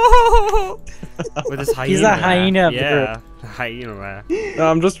 Oh, with his hyena. He's the hyena of the yeah, the hyena laugh. No,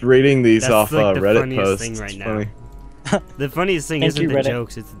 I'm just reading these That's off like the Reddit funniest posts. thing right It's now. funny. The funniest thing Thank isn't you, the Reddit.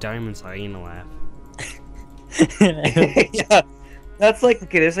 jokes; it's Diamond's hyena laugh. Yeah, that's like,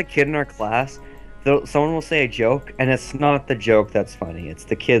 okay, there's a kid in our class. Someone will say a joke, and it's not the joke that's funny. It's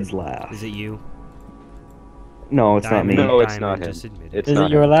the kid's laugh. Is it you? No, it's not me. No, it's not him. Just admit It's it. Is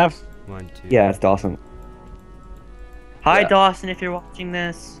not it your him. laugh? 1, 2. Yeah, it's Dawson. Hi, Yeah. Dawson, if you're watching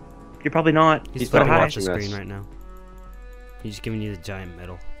this. You're probably not. He's He's fucking probably watching the watching screen this. right now. He's giving you the giant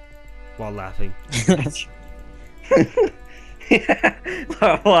medal while laughing.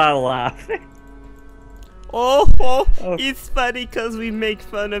 While laughing. Oh, Oh. it's funny because we make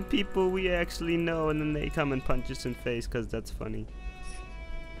fun of people we actually know, and then they come and punch us in the face because that's funny.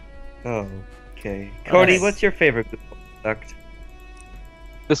 Oh, okay. Cody, Nice. what's your favorite Google product?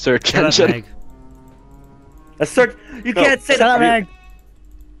 The search Shut up, engine. Meg. A search. You No, can't say Shut up, that. Meg.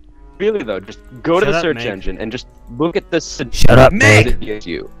 Really though, just go to Shut the up, search Meg. engine and just look at the Shut up, Meg.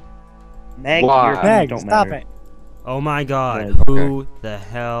 you. Meg, Why? your Meg, don't stop matter. it. Oh my god, Yeah, who the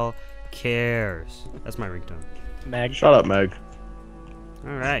hell cares? That's my ringtone. Meg. Shut up, Meg.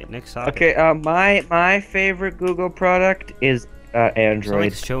 Alright, next topic. Okay, my favorite Google product is It's not Android.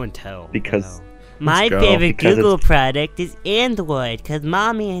 like show and tell. What the Because- hell? My go. favorite Because Google it's- product is Android, because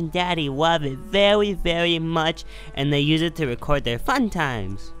mommy and daddy love it very, very much, and they use it to record their fun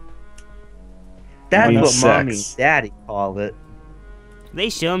times. That's mean what mommy sex. and daddy call it. They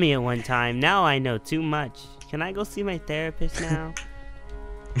showed me it one time, now I know too much. Can I go see my therapist now?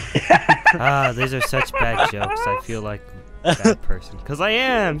 Ah, these are such bad jokes. I feel like a bad person. Because I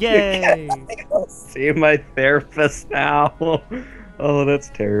am! Yay! See my therapist now. Oh, that's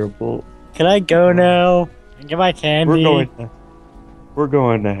terrible. Can I go now? And get my candy? We're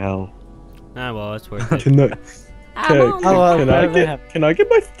going to hell. Ah, well, it's worth it. Can I, I'm on- can I get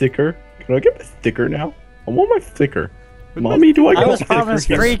my sticker? Can I get my sticker now? I want my sticker. Mommy, do I I get was my promised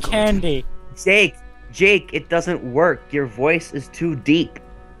sticker? free candy. Jake, it doesn't work. Your voice is too deep.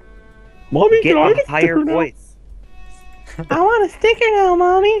 Mommy, Get can I a get a higher sticker now? voice. I want a sticker now,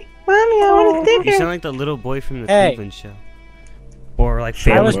 mommy. Mommy, I want a You sound like the little boy from the Hey. Cleveland show. Or like I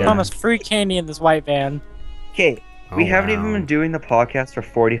Family was Guy. promised free candy in this white van. Okay, we Oh, haven't even wow. been doing the podcast for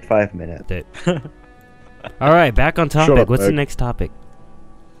 45 minutes. Alright, back on topic. up, What's the Meg. next topic?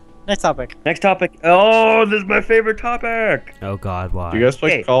 Next topic. Next topic. Oh, this is my favorite topic. Oh God, why? Do you guys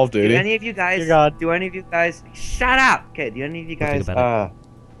play Okay, Call of Do Duty? any of you guys? Dear God. Do any of you guys? Shut up. Okay. Do any of you We'll think guys about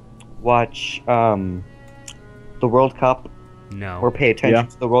watch the World Cup No. or pay attention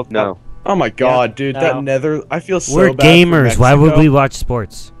Yeah. to the World No. Cup? Oh my God, dude, No. that Nether. I feel so We're bad. gamers. For Why would Mexico. we watch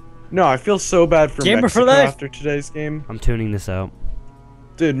sports? No, I feel so bad for Gamer for Mexico life. after today's game. I'm tuning this out.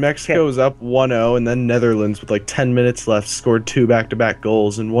 Dude, Mexico was up 1-0, and then Netherlands, with like 10 minutes left, scored 2 back-to-back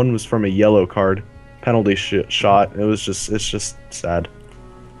goals, and one was from a yellow card, penalty shot. It's just sad.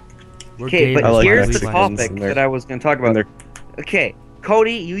 We're Okay, but I like here's the Mexicans topic and their- that I was going to talk And about. they're Okay,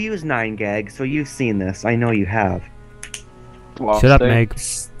 Cody, you use 9gag, so you've seen this. I know you have. Shut up, Meg.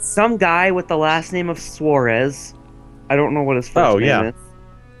 Some guy with the last name of Suarez, I don't know what his first Oh, name yeah. is.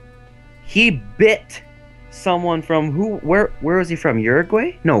 He bit someone from where was he from?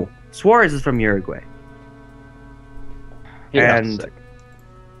 Uruguay? No, Suarez is from Uruguay. Yeah, And- sick.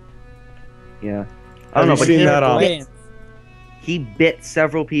 Yeah. I Have don't know, you but seen he, that on- Wait, he bit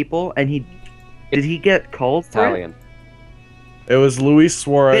several people, and did he get called for it? Italian. It was Luis Bit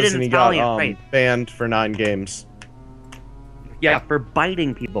Suarez, in and he Italian, got right. banned for 9 games. Yeah, for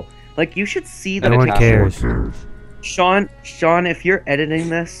biting people. Like, you should see No the one cares. Sean, if you're editing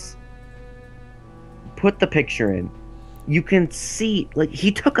this, put the picture in. You can see, like,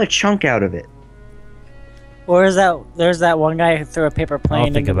 he took a chunk out of it. or is that? There's that one guy who threw a paper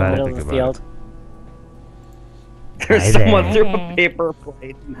plane think into the about it, middle think of the about field. There's Hi someone there. threw a paper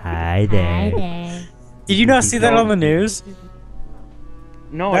plane. Hi there. Did you not see that on the news?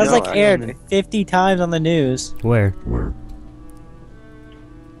 No, That was no, like I aired don't- 50 times on the news. Where?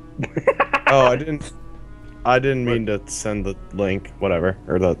 Oh, I didn't mean to send the link. Whatever,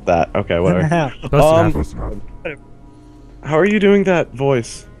 or that. Okay, whatever. Close enough. How are you doing that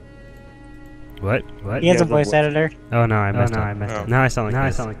voice? What? What? He has a Yeah, the voice voice. editor. Oh no, I messed no, up. I messed up. Now I sound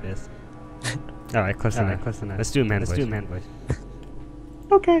like this. Alright, close enough. Let's do a man voice.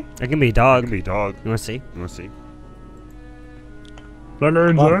 Okay. I can be a dog. You wanna see?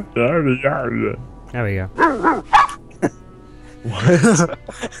 There we go. What?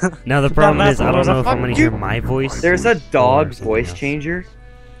 Now the problem is I don't know if I'm Fuck gonna you. hear my voice. There's a or dog something voice else. changer.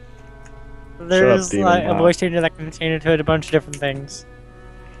 There's Demon like a Bot. voice changer that can change into a bunch of different things.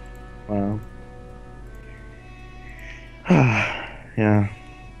 Wow. Yeah.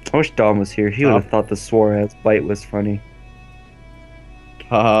 I wish Dom was here. He would have thought the Suarez bite was funny.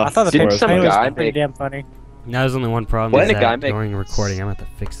 I thought the Didn't paper some plane was guy pretty make- damn funny. Now there's only one problem What? is Didn't a guy that make- during recording I'm gonna have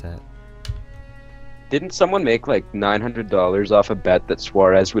to fix that. Didn't someone make like $900 off a bet that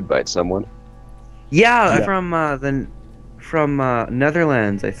Suarez would bite someone? Yeah, Yeah. from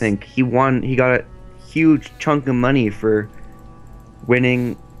Netherlands, I think. He got a huge chunk of money for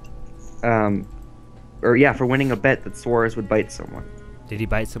winning for winning a bet that Suarez would bite someone. Did he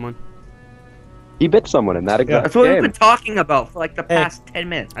bite someone? He bit someone in that exact That's what we've game. been talking about for like the Hey. past 10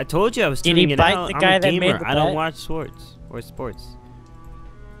 minutes. I told you I was Did tuning he it bite out. the I'm guy a that gamer. made the I don't bet? watch sports.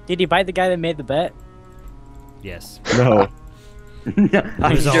 Did he bite the guy that made the bet? Yes. No. I'm It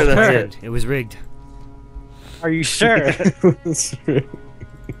was all sure that's planned. it. It was rigged. Are you sure?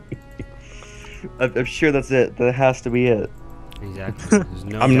 I'm sure that's it. That has to be it. Exactly. There's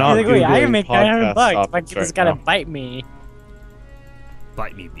no I'm doubt. not He's like, wait, I Googling can make podcast $900 if I topics get this right guy to now. bite me.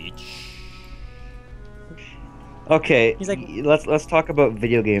 Bite me, bitch. Okay, He's like- let's talk about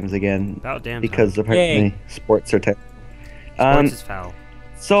video games again About damn because time. apparently sports are terrible. Sports is foul.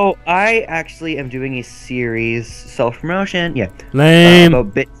 So I actually am doing a series self-promotion, Lame.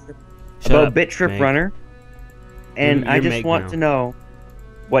 about Shut up, Bit Trip Meg. Runner, and I You're just Meg want now. to know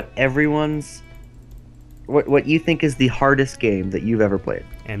what you think is the hardest game that you've ever played.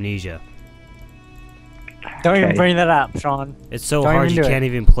 Amnesia. Don't even Okay. bring that up, Sean. It's so Don't hard even you do it. can't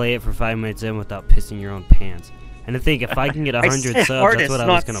even play it for 5 minutes in without pissing your own pants. And to think, if I can get I 100 said subs, hardest, that's what I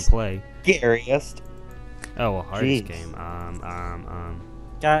was not gonna play. Scariest. Oh, well, hardest Jeez. game.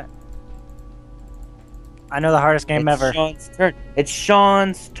 Got. I know the hardest game It's ever. Sean's turn. It's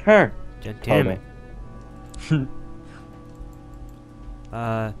Sean's turn. Damn Okay. it.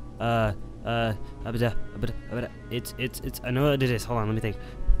 It's. I know what it is. Hold on, let me think.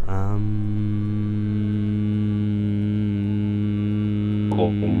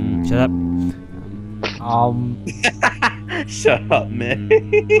 Shut up. Shut up, man.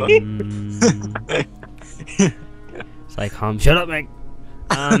 It's like shut up, Meg.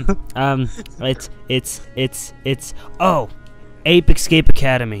 It's oh, Ape Escape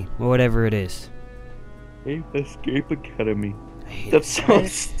Academy or whatever it is. Escape Academy. I hate That's it. so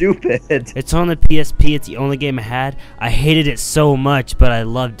stupid. It's on the PSP. It's the only game I had. I hated it so much, but I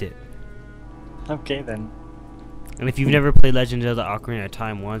loved it. Okay then. And if you've never played Legend of the Ocarina of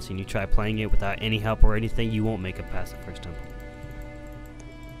Time once and you try playing it without any help or anything, you won't make it past the first temple.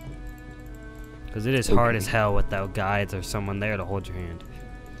 Because it is hard as hell without guides or someone there to hold your hand.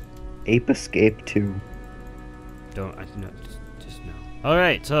 Ape Escape 2. Don't, no, just no.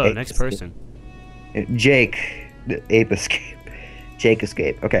 Alright, so, Ape next Escape. person. Jake. Ape Escape. Jake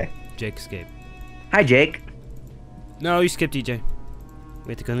Escape. Okay. Jake Escape. Hi, Jake. No, you skipped DJ.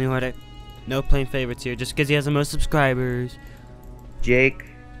 We have to go in the order. No playing favorites here, just because he has the most subscribers. Jake.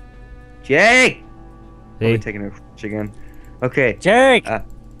 Jake! Hey. We're taking a again. Okay. Jake!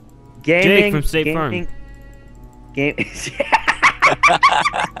 Gaming. Jake from State Farm. Game.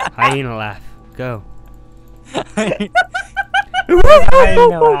 Hyena laugh. Go.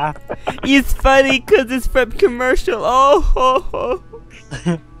 Hyena laugh. It's funny because it's from commercial. Oh, ho, ho.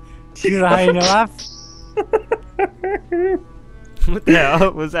 Do the hyena laugh? What the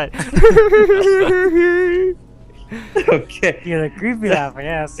hell was that? Okay. Do the creepy laugh, I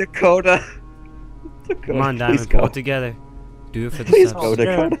guess. Dakota. Come on, please Diamond, go. pull it together. Do it for the Please subs. go,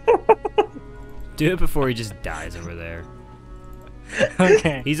 Dakota. Do it before he just dies over there.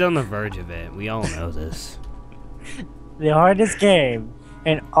 Okay. He's on the verge of it. We all know this. The hardest game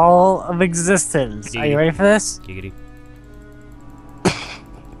in all of existence. Are you ready for this? Giggity.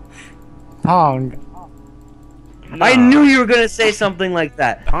 Pong. I knew you were gonna say something like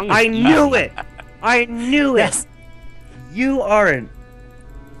that. Pong is I knew easy. it. I knew it. Yes. You aren't.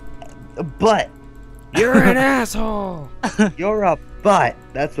 But You're an asshole. you're a butt.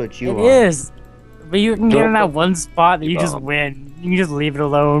 That's what you It are. is. But you can get in that one spot that you just Bomb. win. You can just leave it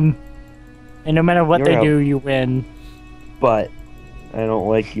alone. And no matter what You're they a- do, you win. But I don't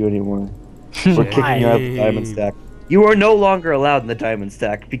like you anymore. We're kicking you out of the Why? diamond stack. You are no longer allowed in the diamond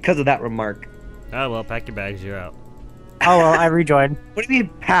stack because of that remark. Oh, well, pack your bags. You're out. Oh well, I rejoined. What do you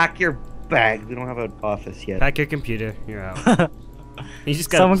mean pack your bag? We don't have an office yet. Pack your computer. You're out. You just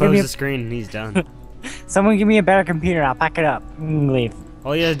gotta Someone give close me a- the screen and he's done. Someone give me a better computer, I'll pack it up and leave.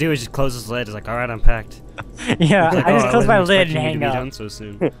 All you gotta do is just close his lid. It's like, alright, I'm packed. Yeah, It's like, I just oh, close my wasn't lid and expecting you to hang be up. done so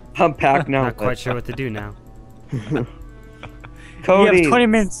soon. I'm packed now. Not quite sure what to do now. Cody. You have 20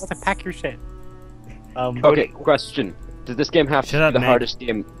 minutes to pack your shit. Okay, question. Does this game have Shut to up, be the Meg. hardest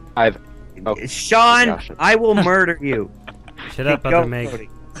game I've... Oh, Sean, gosh. I will murder you. Shut up, Go, other Meg. Cody.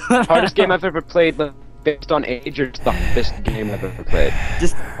 hardest game I've ever played, like, based on age, or just the hardest game I've ever played?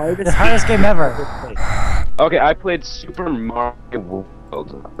 Just The hardest game ever. Okay, I played Super Mario World.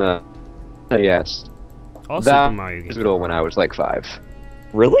 Yes. All That Super Mario was games. brutal when I was like 5.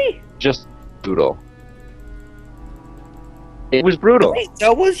 Really? Just brutal. It was brutal. Wait,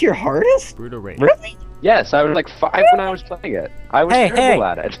 that was your hardest? Brutal Raid. Really? Yes, I was like 5 when I was playing it. I was Hey, terrible hey.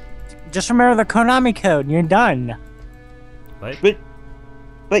 at it. Just remember the Konami code and you're done. What?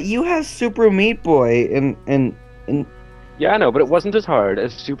 But you have Super Meat Boy and Yeah, I know, but it wasn't as hard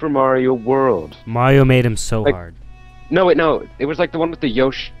as Super Mario World. Mario made him so Like- hard. No, wait, no. It was like the one with the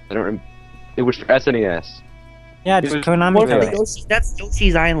Yoshi. I don't remember. It was for SNES. Yeah, It just was Konami more code. like- that's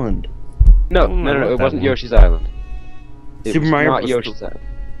Yoshi's Island. No, I don't know no, about it that wasn't one. Yoshi's Island. It Super was Mario not Bros. Yoshi's Island.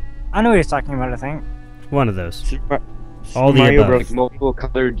 I know what he's talking about, I think. One of those. Super All the Mario above. Bros. Like multiple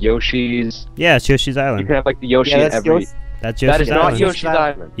colored Yoshis. Yeah, it's Yoshi's You Island. can have like the Yoshi Yeah, in that's every. Yoshi. That's Yoshi's That is not Island. Yoshi's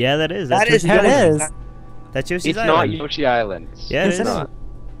Island. Yeah, that is. That That's is Yoshi's That Island. is. That's Yoshi's It's not Island. Yoshi Island. Yeah, it Yes, is. it is. not.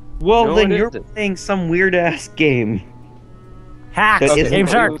 Well, No, then it you're isn't. playing some weird ass game. Hacks! That Okay, is- Game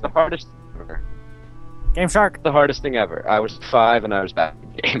it Shark! was the hardest ever. Game Shark! The hardest thing ever. I was 5 and I was bad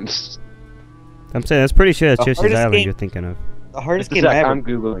at games. I'm saying that's pretty sure that's The Yoshi's hardest Island game- you're thinking of. The hardest Just a game I sec, ever I'm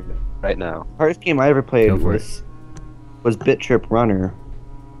googling it right now. hardest game I ever played Go for was Bit Trip Runner.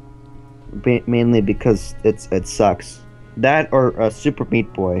 Mainly because it sucks. That or Super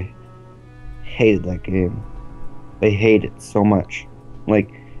Meat Boy. Hated that game. I hate it so much.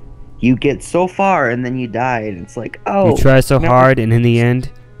 Like, you get so far and then you die, and it's like, oh. You try so never hard, and in the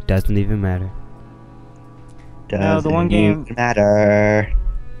end, doesn't even matter. No, the one doesn't game- even matter.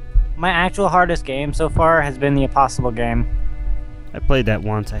 My actual hardest game so far has been the Impossible game. I played that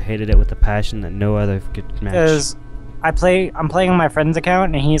once. I hated it with a passion that no other could match. Because I'm playing on my friend's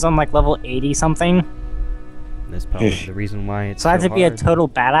account and he's on like level 80 something. That's probably the reason why it's So I have so to be a hard. total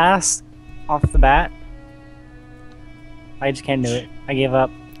badass off the bat. I just can't do it. I gave up.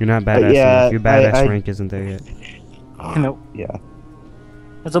 You're not badass yeah, enough. Your badass I- rank isn't there yet. Nope. Yeah.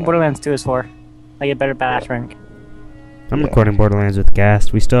 That's what Borderlands 2 is for. I get better badass rank. I'm Yeah. recording Borderlands with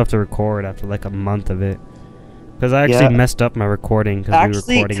Ghast. We still have to record after like a month of it. Because I actually Yeah. messed up my recording because we were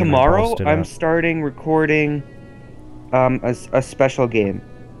Actually, recording and I tomorrow busted I'm up. starting recording a special game.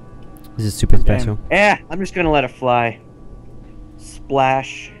 This is super Okay. special. I'm just gonna let it fly.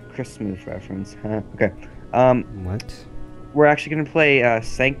 Splash Christmas reference, huh? Okay. What? We're actually gonna play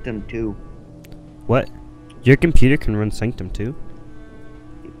Sanctum 2. What? Your computer can run Sanctum too?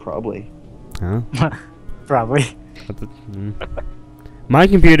 Probably. Huh? Probably. My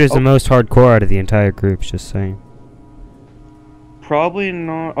computer is the most hardcore out of the entire group. Just saying. Probably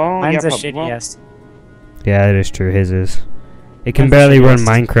not. Oh, Mine's yeah, the well, shittiest. Yeah, it is true. His is. It can Mine's the barely run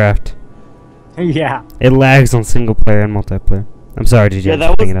shittiest. Minecraft. Yeah. It lags on single player and multiplayer. I'm sorry, DJ. Yeah, I'm that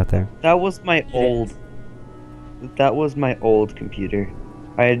just putting was- it out there. that was my old. That was my old computer.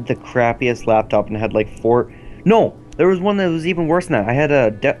 I had the crappiest laptop and had like 4. No, there was one that was even worse than that. I had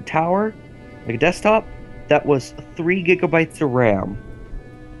a tower, like a desktop, that was 3 gigabytes of RAM.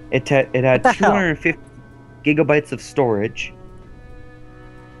 It had What the hell? 250 gigabytes of storage.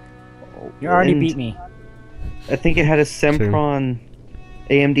 You already And beat me. I think it had a Sempron,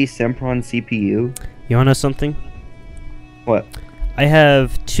 AMD Sempron CPU. You wanna know something? What? I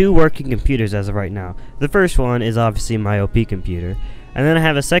have 2 working computers as of right now. The first one is obviously my OP computer, and then I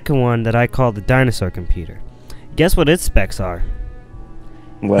have a second one that I call the dinosaur computer. Guess what its specs are?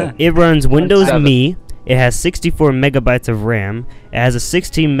 What? It runs Windows 7. Me. It has 64 megabytes of RAM. It has a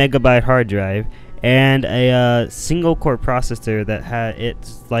 16 megabyte hard drive and a single core processor that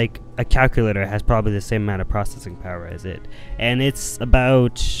it's like a calculator. It has probably the same amount of processing power as it, and it's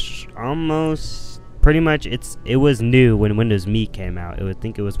about almost pretty much it was new when Windows Me came out. I would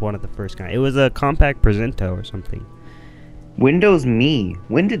think it was one of the first kind. It was a compact Presento or something. Windows Me.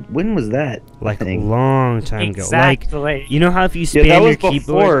 When was that? Like a thing? long time ago. Like, Exactly. you know how if you Yeah, spam that your was before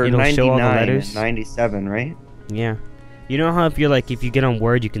keyboard, it'll 99 show all the letters? and 97, right? Yeah. You know how if you get on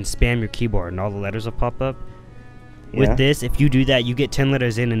Word, you can spam your keyboard and all the letters will pop up? Yeah. With this, if you do that, you get 10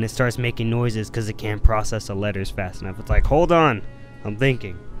 letters in and it starts making noises because it can't process the letters fast enough. It's like, hold on, I'm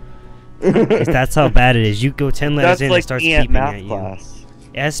thinking. That's how bad it is. You go 10 letters That's in, like it starts me at beeping math at you. class.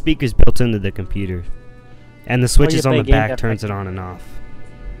 It has speakers built into the computer. And the switches play on the games back that turns play- it on and off.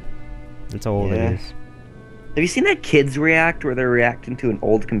 That's how old Yeah. it is. Have you seen that kids react where they're reacting to an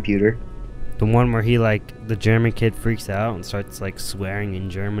old computer? The one where the German kid freaks out and starts like swearing in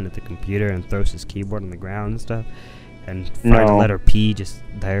German at the computer and throws his keyboard on the ground and stuff. And finds the No. letter P just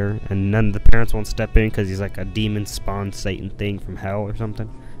there, and none of the parents won't step in because he's like a demon spawned Satan thing from hell or something.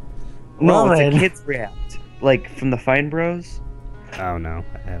 No, Well, it's then. a kids react. Like from the Fine Bros. Oh no,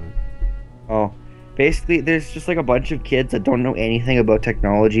 I haven't. Oh. Basically, there's just like a bunch of kids that don't know anything about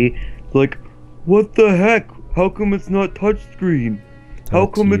technology. Like, what the heck? How come it's not touchscreen? How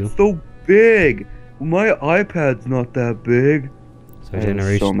That's come you. it's so big? My iPad's not that big. So That is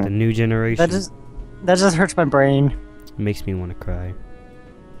generation, so the mad. new generation That just hurts my brain. makes me want to cry.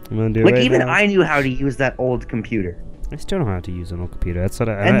 I'm gonna do it Like, right even now. I knew how to use that old computer. I still don't know how to use an old computer. That's what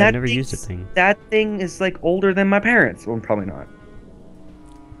And I that never used a thing's- thing. That thing is like older than my parents. Well, probably not.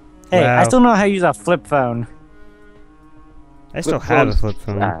 Hey, I Wow. still know how to use a flip phone. I still Flip have a phones- flip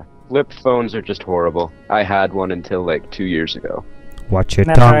phone. Ah, flip phones are just horrible. I had one until like 2 years ago. Watch your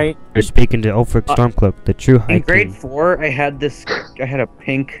That's tongue. right. You're speaking to Ulfric Stormcloak, the true High In grade King. 4, I had a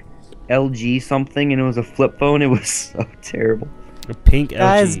pink LG something, and it was a flip phone. It was so terrible. A pink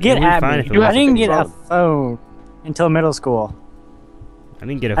Guys, LG. get It would be at fine me. if it You was I have a didn't pink get a phone. phone until middle school. I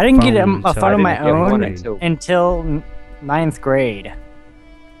didn't get a I didn't get phone a until phone of my didn't get one own until until 9th grade.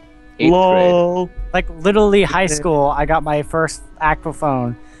 8th grade. Lol. Like literally high school, I got my first actual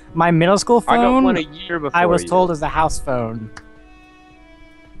phone. My middle school I got one phone, a year before I was you. told is a house phone.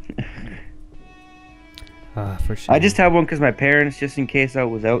 For sure. I just had one because my parents, just in case I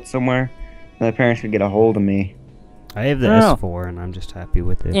was out somewhere, my parents could get a hold of me. I have the No. S4 and I'm just happy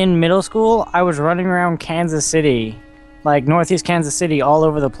with it. In middle school, I was running around Kansas City, like northeast Kansas City, all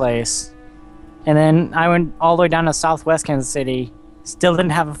over the place. And then I went all the way down to southwest Kansas City, still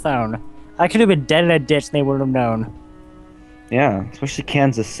didn't have a phone. I could have been dead in a ditch and they wouldn't have known. Yeah, especially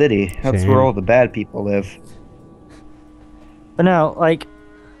Kansas City. That's Same. where all the bad people live. But no, like,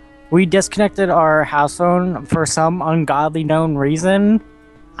 we disconnected our house phone for some ungodly known reason.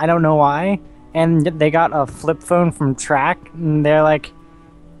 I don't know why. And they got a flip phone from Track, and they're like,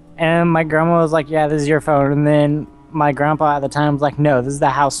 and my grandma was like, yeah, this is your phone. And then my grandpa at the time was like, no, this is the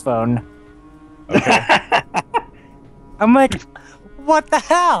house phone. I'm like, what the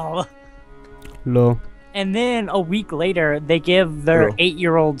hell? Low. And then a week later, they give their Bro.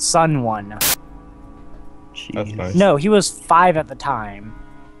 8-year-old son one. That's Jeez. nice. No, he was 5 at the time.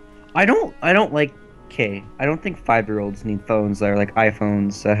 I don't like. Okay, I don't think 5-year-olds need phones that are like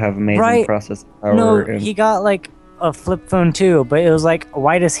iPhones that have amazing Right. processing power. No, and- he got like a flip phone too, but it was like,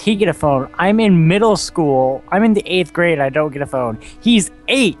 why does he get a phone? I'm in middle school. I'm in the 8th grade. I don't get a phone. He's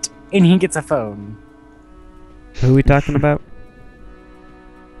 8 and he gets a phone. Who are we talking about?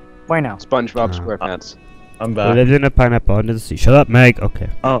 Why now? SpongeBob Uh, SquarePants. I'm Who back. lives in a pineapple under the sea? Shut up, Meg. Okay.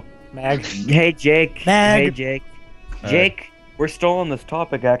 Oh, Mag. hey Jake. Meg. Hey Jake. Hey. Jake, we're still on this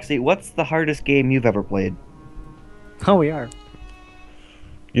topic actually. What's the hardest game you've ever played? Oh, we are.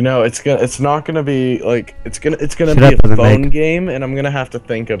 You know, it's not gonna be like it's gonna Shut be up a with the phone mic. game, and I'm gonna have to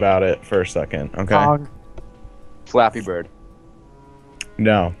think about it for a second. Okay. Dog. Flappy Bird.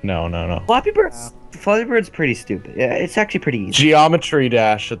 No. Flappy Bird's pretty stupid. Yeah, it's actually pretty easy. Geometry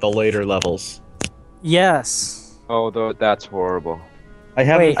Dash at the later levels. Yes. Oh, that's horrible. I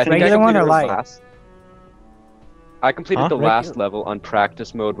haven't. Wait, I think regular I one or completed the light? last. I completed Huh? the last level on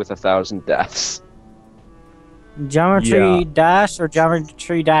practice mode with 1,000 deaths. Geometry Yeah. Dash or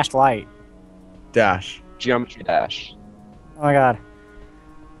Geometry Dash Light? Dash. Geometry Dash. Oh my god.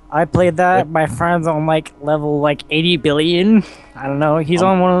 I played that. My friend's on like level like 80 billion. I don't know. He's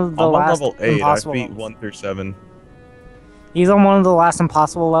on one of the I'm on last level 8. I impossible beat levels. 1 through 7. He's on one of the last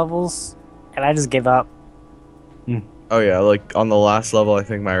impossible levels, and I just gave up. Oh yeah, like on the last level, I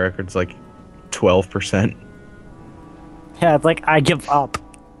think my record's like 12%. Yeah, it's like I give up.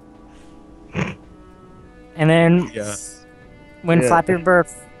 And then Yeah. when Yeah. Flappy Bird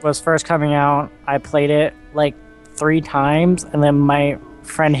was first coming out, I played it like 3 times, and then my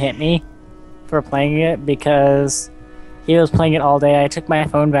friend hit me for playing it because he was playing it all day. I took my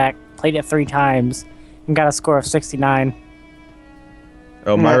phone back, played it 3 times, and got a score of 69.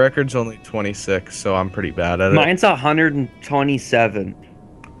 Oh, my My- record's only 26, so I'm pretty bad at it. Mine's 127.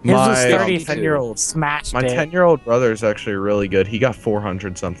 His my was 30 30-year-old smashed my it. 10-year-old brother's actually really good. He got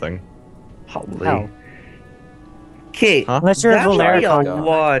 400 something. Holy. Hell. Okay, Huh? Unless you're a that's Valerian. probably a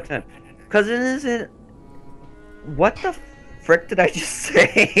lot of time. Cause it isn't. What the frick did I just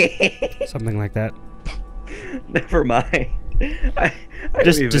say? Something like that. Never mind. I don't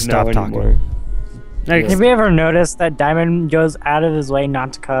Just even stop know talking. anymore. Next. Have you ever noticed that Diamond goes out of his way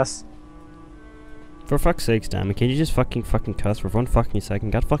not to cuss? For fuck's sakes, Diamond, can you just fucking cuss for 1 fucking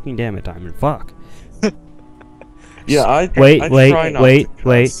second? God fucking damn it, Diamond. Fuck. Yeah, I Wait, try wait, not to wait,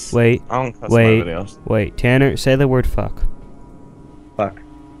 wait, cuss. wait, I don't cuss wait. in my videos. wait. Tanner, say the word fuck. Fuck.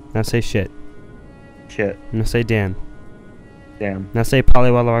 Now say shit. Shit. Now say damn. Damn. Now say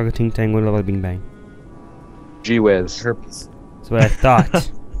polly walla wagga ting tang willa willa bing bang. Gee whiz. Herpes. That's what I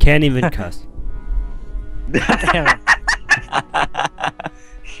thought. Can't even cuss. Damn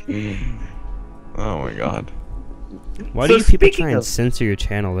it. Oh my god. Why So do you people speaking try and of- center your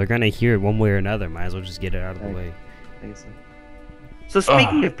channel? They're gonna hear it one way or another. Might as well just get it out of the Right. way. So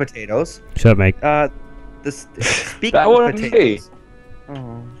speaking of potatoes, Shut up, Mike. speaking That of wasn't me. potatoes.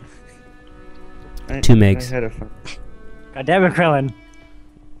 Oh. 2 megs. I had a fun. God damn it, Krillin.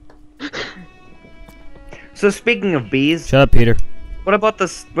 So speaking of bees, Shut up, Peter. what about the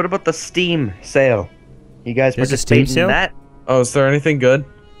Steam sale? You guys There's a Steam participating sale? in that? Oh, is there anything good?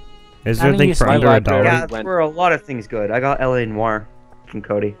 Is I there don't anything use for my under $1? library. Yeah, Went- there were a lot of things good. I got LA Noir from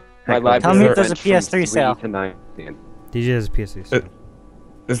Cody. My Hi, Cody. library Tell me if there's a went from PS3 3 sale. to 19. DJ has a PS3. So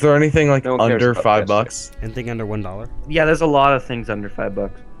Is there anything like No one cares under about $5? anything under $1? Yeah, there's a lot of things under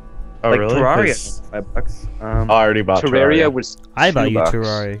 $5. Oh Like really? Terraria, 'Cause under $5. I already bought Terraria Terraria. was I bought you $2.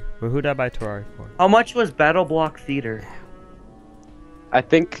 Terraria. Well, who did I buy Terraria for? How much was Battle Block Theater? I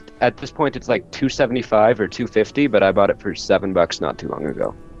think at this point it's like $275 or $250, but I bought it for $7 not too long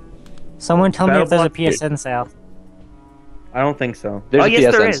ago. Someone tell me if there's a Battleblock- PSN sale. I don't think so. There's oh a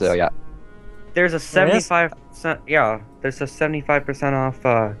yes, there PSN is. sale, yeah. There's a 75%. Yeah, there's a 75%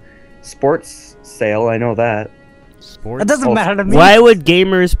 off sports sale. I know that. Sports? It doesn't matter to me. Why would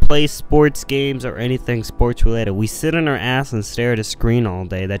gamers play sports games or anything sports related? We sit on our ass and stare at a screen all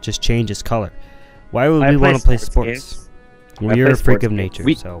day that just changes color. Why would we want to play sports? games. Well, I you're play a freak sports of games. nature,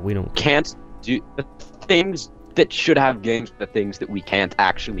 We so we don't. Can't do the things that should have games, the things that we can't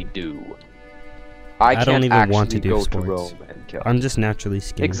actually do. I don't can't even actually want to do go sports. to Rome and kill. I'm just naturally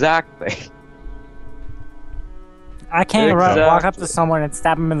skinny. Exactly. I can't Exactly. walk up to someone and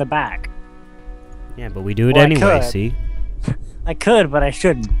stab him in the back. Yeah, but we do it Well, I anyway. could. See? I could, but I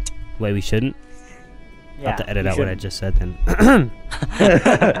shouldn't. Wait, we shouldn't. Yeah, Have to edit you out what I shouldn't. just said then.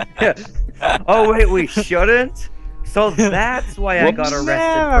 Oh wait, we shouldn't. So that's why I got Whoops. arrested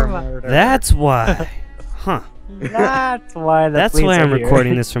Never for mind. murder. That's why. Huh. That's why the That's police why are I'm here.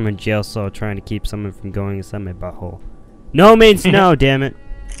 recording this from a jail cell, trying to keep someone from going inside my butthole. No means no, damn it.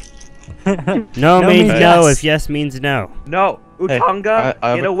 No means means no yes. if yes means no. No, Utanga, I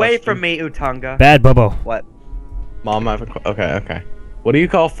have get a away question. from me, Utanga. Bad Bubbo. What? Mom, I have a okay. What do you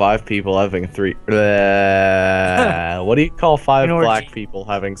call 5 people having 3? What do you call 5 An orgy. black people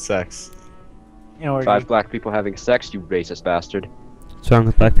having sex? In order 5 black people having sex, you racist bastard. What's wrong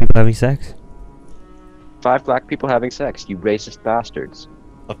with black people having sex? 5 black people having sex, you racist bastards.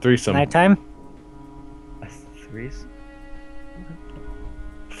 A threesome. nighttime. A Reese.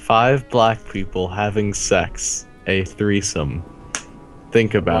 5 black people having sex, a threesome.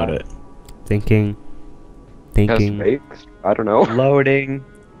 Think about it. Thinking. That's fake. I don't know. Loading.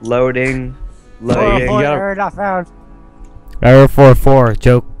 Hey, Oh, you gotta- error not found. Error 44.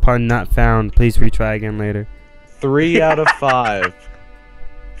 Joke pun not found. Please retry again later. 3 out of 5.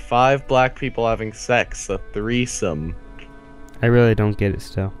 5 black people having sex, a threesome. I really don't get it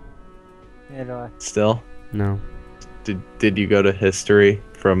still. Yeah, do I? Still? No. Did you go to history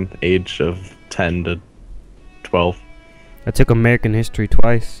from age of 10 to 12? I took American history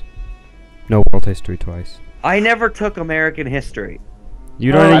twice. No, world history twice. I never took American history.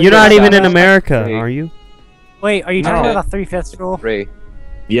 You Oh, don't. I You're not forgot even that. in America, Wait. are you? Wait, are you talking No. about the 3/5 rule? 3.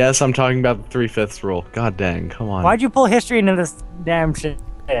 Yes, I'm talking about the 3/5 rule. God dang, come on. Why'd you pull history into this damn shit?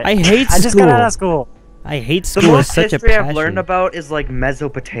 I hate I just school. got out of school. I hate The school. It's most such a history I've passion. learned about is like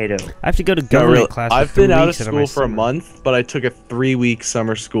Mesopotato. I have to go to No, government really, class. for I've 3 been out of weeks my school for a summer. month, but I took a 3-week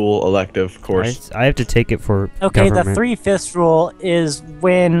summer school elective course. I have to take it for Okay, government. the 3/5 rule is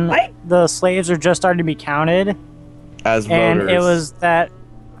when What? the slaves are just starting to be counted, As and voters. it was that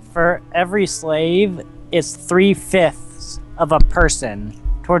for every slave, it's 3/5 of a person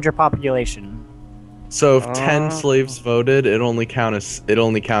towards your population. So if 10 Oh. slaves voted, it only counted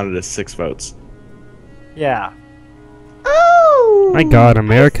as 6 votes. Yeah. My God,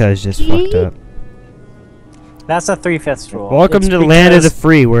 America is just fucked up. That's a 3/5 rule. Welcome It's to the land of the because-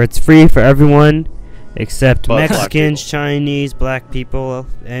 free, where it's free for everyone, except But black Mexicans, people. Chinese, black people,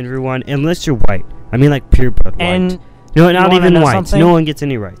 everyone, unless you're white. I mean, like pure blood white. And No, you not wanna even know whites. something? No one gets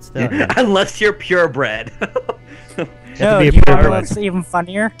any rights. No, no. Unless you're purebred. You have no, to be a you know purebred. what's even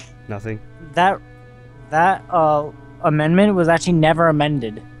funnier? Nothing. That amendment was actually never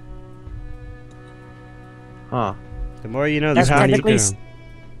amended. Huh. The more you know, the That's more you technically know.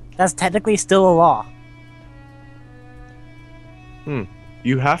 That's technically still a law.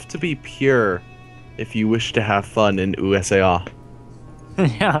 You have to be pure if you wish to have fun in USA. Yeah. I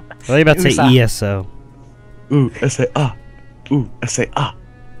thought you were about to say USA. ESO. USA. USA.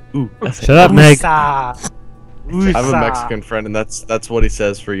 Shut up, Meg. USA. I have a USA. Mexican friend, and that's what he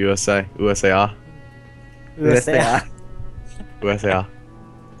says for USA. USA. USA. USA.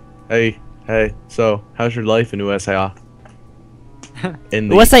 Hey. So, how's your life in USA? In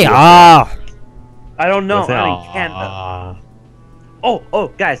the What's say ah? I don't know. USA. I'm in Canada. Oh,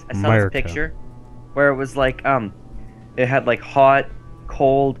 guys, I saw America. this picture where it was like it had like hot,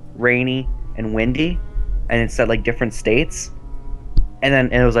 cold, rainy, and windy, and it said like different states,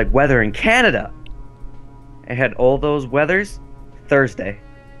 and it was like weather in Canada. It had all those weathers. Thursday.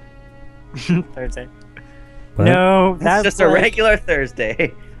 Thursday. What? No, That's that's just like, a regular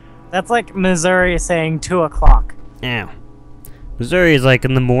Thursday. That's like Missouri saying 2 o'clock. Ow. Missouri is like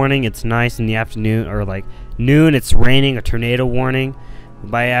in the morning it's nice, in the afternoon or like noon it's raining, a tornado warning.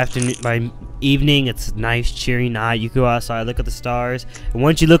 By evening it's nice, cheery night. You go outside, look at the stars, and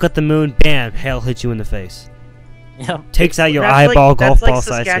once you look at the moon, bam, hail hits you in the face. Yep. Takes out your That's eyeball like, golf that's like ball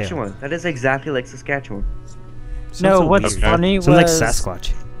size hail. Saskatchewan. That is exactly like Saskatchewan. Sounds No, so what's weird. funny Sounds like was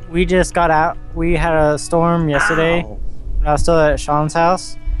Sasquatch. we just got out. We had a storm yesterday. Ow. When I was still at Sean's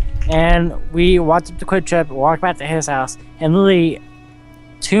house, and we walked up to Quick Trip, walked back to his house, and literally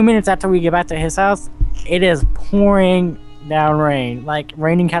 2 minutes after we get back to his house, it is pouring down rain, like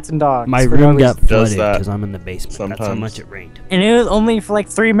raining cats and dogs. My for no room got reason. flooded that because I'm in the basement. That's how sometimes. much it rained. And it was only for like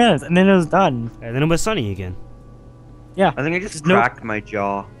 3 minutes, and then it was done. And then it was sunny again. Yeah. I think I just Nope. cracked my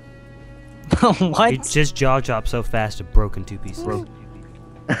jaw. What? It just jaw dropped so fast it broke in 2 pieces.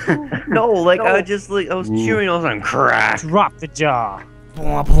 No, like No. I was chewing all of a sudden crack. Drop the jaw.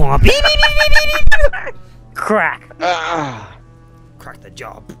 Bwah, bwah, beep, beep, beep, beep, beep. Crack. Crack the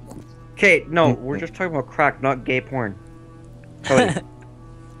jaw. Okay, no, we're just talking about crack, not gay porn. Cody,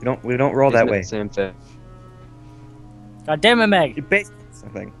 we don't roll that way. Same thing. God damn it, Meg. It basically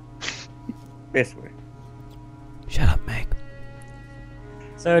something. Basically. Shut up, Meg.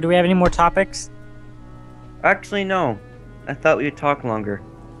 So, do we have any more topics? Actually, no. I thought we would talk longer.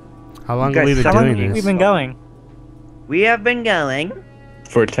 How long You have we guys been How long doing have this? we been going? We have been going.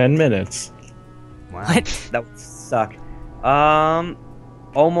 For 10 minutes. Wow. What? That would suck.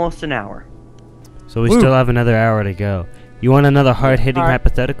 Almost an hour. So we Woo. still have another hour to go. You want another hard-hitting Alright.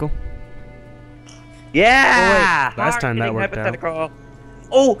 hypothetical? Yeah. Last time that Hard-hitting worked out. hypothetical.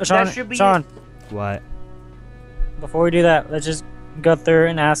 Oh, Sean, that should be. Sean, What? before we do that, let's just go through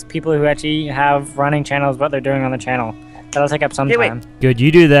and ask people who actually have running channels what they're doing on the channel. That'll take up some Okay, wait. time. Good,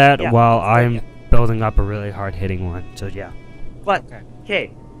 you do that Yeah, while let's do I'm it. building up a really hard-hitting one. So yeah. But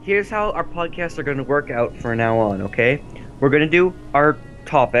okay, here's how our podcasts are going to work out from now on. Okay, we're going to do our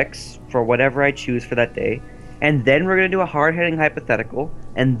topics for whatever I choose for that day, and then we're gonna do a hard-hitting hypothetical,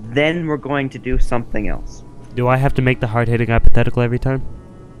 and then we're going to do something else. Do I have to make the hard-hitting hypothetical every time?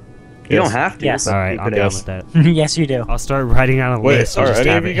 You Yes. don't have to. Yes. but All right, you I'm could down ask. with that. Yes, you do. I'll start writing out a Wait, list. are I'll just any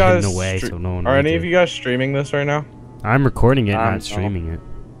have of it you guys hidden away so no one are reads any of it. you guys streaming this right now? I'm recording it, No. not streaming it.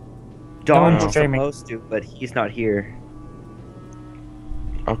 Don one's was streaming. supposed to, but he's not here.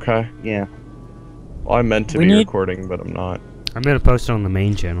 Okay. Yeah. Well, I meant to We be need- recording, but I'm not. I'm gonna post it on the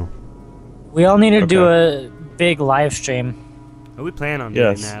main channel. We all need to do a big live stream. Oh, we plan on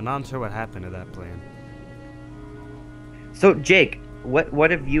Yes. doing that. Not sure what happened to that plan. So Jake, what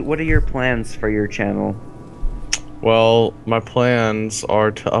are your plans for your channel? Well, my plans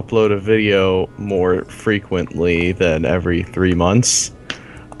are to upload a video more frequently than every 3 months.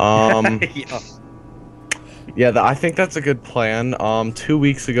 Yeah. Yeah, I think that's a good plan. 2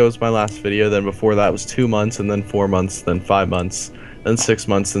 weeks ago was my last video. Then before that was 2 months, and then 4 months, then 5 months, then 6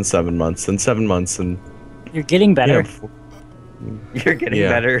 months, then 7 months, then 7 months, and You're getting better. You're getting Yeah.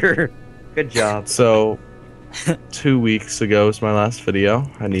 better. Good job. So 2 weeks ago was my last video.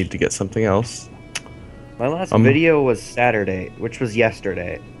 I need to get something else. My last video was Saturday, which was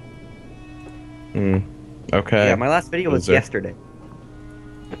yesterday. Okay. Yeah, my last video was Loser. yesterday.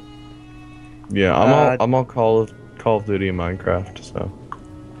 Yeah, I'm all Call of Duty and Minecraft. So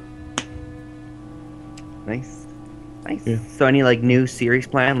Nice. Nice. Yeah. So any like new series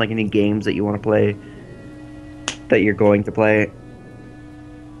plan, like any games that you want to play that you're going to play?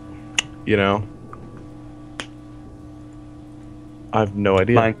 you know, I have no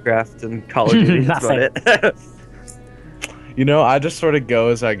idea. Minecraft and Call of Duty, that's about it. You know, I just sort of go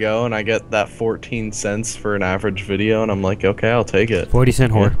as I go, and I get that 14 cents for an average video, and I'm like, okay, I'll take it.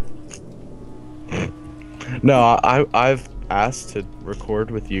 40-cent whore. No, I've asked to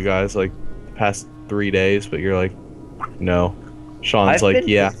record with you guys like the past 3 days, but you're like, no. Sean's I've like, been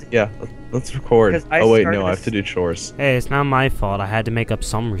yeah, busy. yeah, let's record. 'Cause I Oh wait, started no, I a have to do chores. Hey, it's not my fault. I had to make up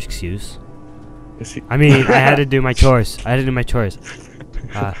some excuse. Is he- I mean, I had to do my chores. I've been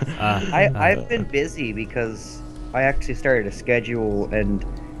busy because I actually started a schedule, and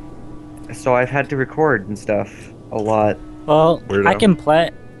so I've had to record and stuff a lot. Well, Weirdo.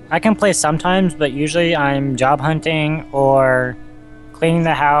 I can play sometimes, but usually I'm job hunting or cleaning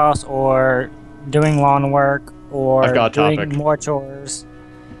the house or doing lawn work or I've got a doing topic. more chores.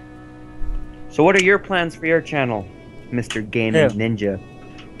 So what are your plans for your channel, Mr. Gaming Ninja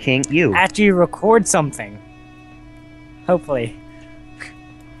King? You. After you record something. Hopefully.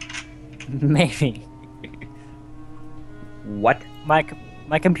 Maybe. What? My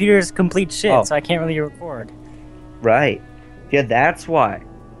computer is complete shit, Oh. so I can't really record. Right. Yeah, that's why.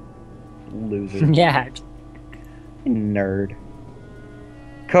 Loser. Yeah. Nerd.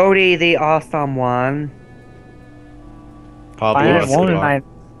 Cody, the awesome one. Pablo I wants to won't, talk.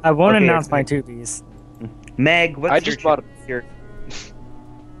 I won't Okay, announce it's my good. tubies. Meg, what's I your just bought your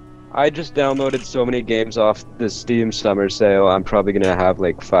I just downloaded so many games off the Steam summer sale. I'm probably gonna have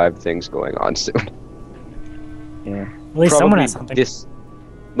like 5 things going on soon. yeah. At least someone Probably has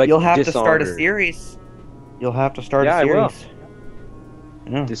something. You'll have to start a Dishonored. series. You'll have to start Yeah, a I will. series.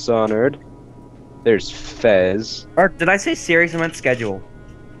 Yeah. Dishonored. There's Fez. Or did I say series? I meant schedule.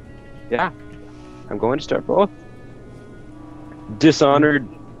 Yeah, I'm going to start both. Dishonored,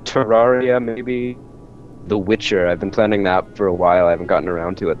 Terraria, maybe. The Witcher. I've been planning that for a while. I haven't gotten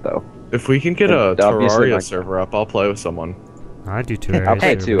around to it though. If we can get a And obviously Terraria my- server up, I'll play with someone. I do too. I'll play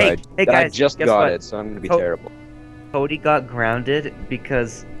Hey, too. hey, I, hey, but I guys, just guess got what? it, so I'm gonna be Co- terrible. Cody got grounded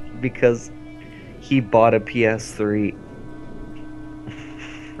because he bought a PS3.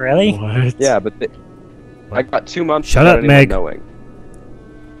 Really? What? Yeah, but I got 2 months Shut without up, anyone Meg. knowing.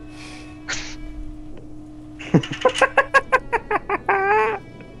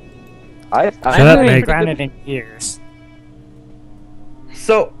 I Shut I up, haven't been Meg. grounded in years.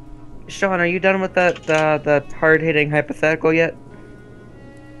 So, Sean, are you done with the hard hitting hypothetical yet?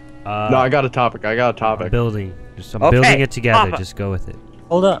 No, I got a topic. I got a I'm topic. building. I'm Okay, building it together. Papa. Just go with it.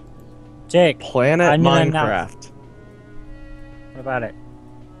 Hold up. Jake, Planet I need to announce. Minecraft. what about it?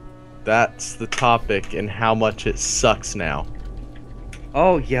 That's the topic, and how much it sucks now.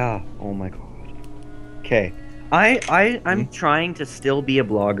 Oh yeah. Oh my god. Okay. I'm trying to still be a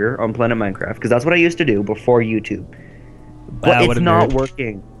blogger on Planet Minecraft because that's what I used to do before YouTube. But Wow, what it's a not nerd.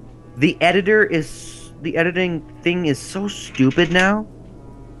 working. The editing thing is so stupid now.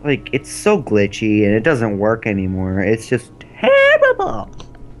 Like it's so glitchy and it doesn't work anymore. It's just terrible.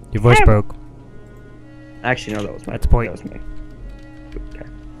 Your voice broke. Actually, no, that was my. That's the point. That was me. Okay.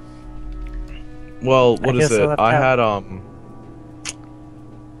 Well, I what feel is so it? left I out. had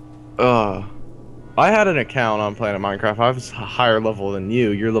I had an account on Planet Minecraft. I was a higher level than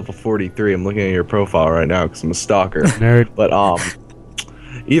you. You're level 43. I'm looking at your profile right now because I'm a stalker. Nerd. But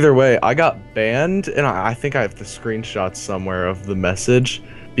either way, I got banned, and I think I have the screenshots somewhere of the message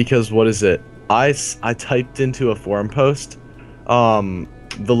because what is it? I typed into a forum post, the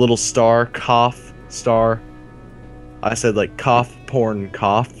little star cough star. I said like cough porn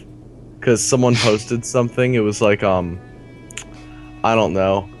cough, because someone posted something. It was like I don't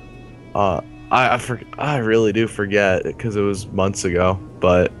know. I really do forget because it was months ago,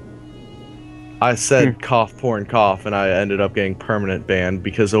 but I said cough porn cough, and I ended up getting permanent banned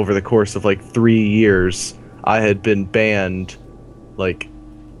because over the course of like 3 years, I had been banned like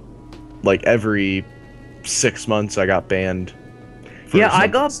every 6 months I got banned. Yeah, I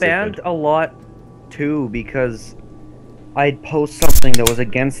got banned a lot too because I'd post something that was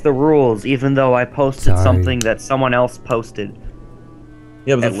against the rules, even though I posted something that someone else posted.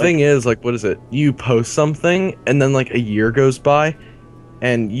 Yeah, but the thing is, like, what is it? You post something, and then like a year goes by,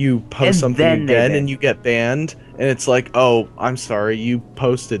 and you post something again, and you get banned, and it's like, oh, I'm sorry, you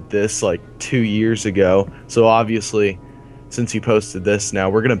posted this like 2 years ago, so obviously, since you posted this, now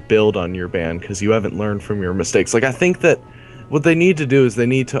we're gonna build on your ban because you haven't learned from your mistakes. Like, I think that what they need to do is they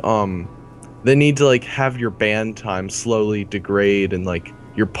need to like have your ban time slowly degrade and like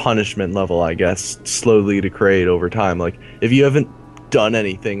your punishment level, I guess, slowly degrade over time. Like, if you haven't done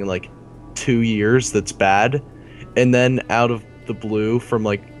anything in like 2 years that's bad, and then out of the blue from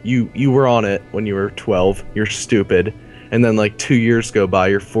like you were on it when you were 12, you're stupid, and then like 2 years go by,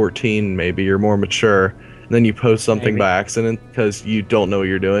 you're 14, maybe you're more mature, and then you post something by accident because you don't know what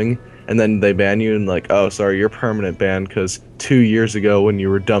you're doing, and then they ban you and like, oh sorry, you're permanent banned because 2 years ago when you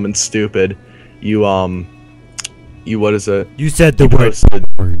were dumb and stupid, you what is it? You said the word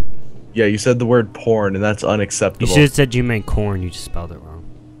porn. Yeah, you said the word porn, and that's unacceptable. You should have said you meant corn. You just spelled it wrong.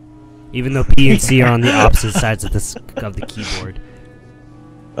 Even though P and C are on the opposite sides of the keyboard.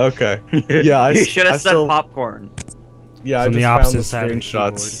 Okay. Yeah, you should have said popcorn. Yeah, I just found the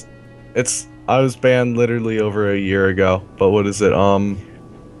screenshots. I was banned literally over a year ago. But what is it?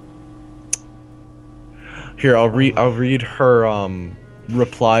 Here, I'll read her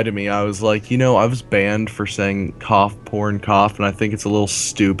reply to me. I was like, you know, I was banned for saying cough porn cough, and I think it's a little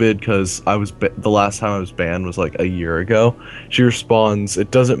stupid because the last time I was banned was like a year ago. She responds, it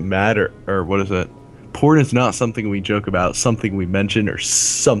doesn't matter, or what is it? Porn is not something we joke about, something we mention, or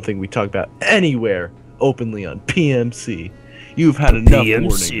something we talk about anywhere openly on PMC. You've had enough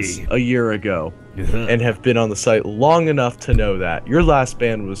warnings a year ago and have been on the site long enough to know that. Your last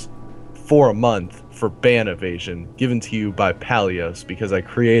ban was for a month for ban evasion given to you by Palios because I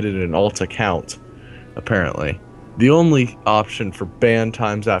created an alt account, apparently. The only option for ban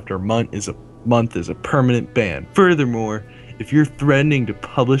times after a month is a permanent ban. Furthermore, if you're threatening to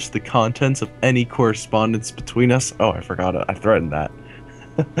publish the contents of any correspondence between us, oh, I forgot it, I threatened that.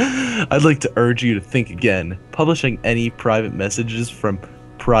 I'd like to urge you to think again. Publishing any private messages from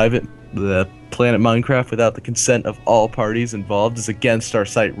the Planet Minecraft without the consent of all parties involved is against our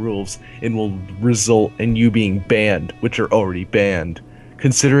site rules and will result in you being banned, which are already banned.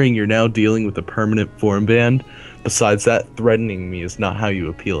 Considering you're now dealing with a permanent forum ban, besides that, threatening me is not how you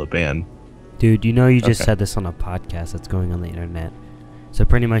appeal a ban. Dude, you know you just said this on a podcast that's going on the internet. So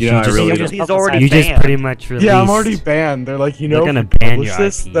pretty much yeah, you he's already just pretty much released. Yeah, I'm already banned. They're like, you know, gonna if you ban publish your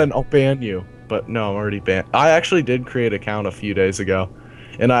this, IP. then I'll ban you. But no, I'm already banned. I actually did create an account a few days ago.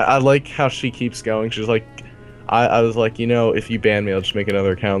 And I like how she keeps going. She's like, I was like, you know, if you ban me, I'll just make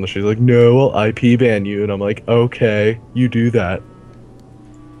another account. And she's like, no, I'll IP ban you. And I'm like, okay, you do that.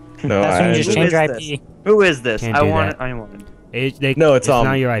 No, That's when you just change your IP. Who is this? Can't I do want that. it. I want It's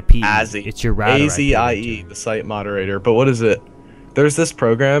not your IP. Azzy. It's your router. AZIE, the site moderator. But what is it? There's this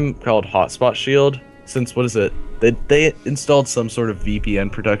program called Hotspot Shield. Since what is it? They installed some sort of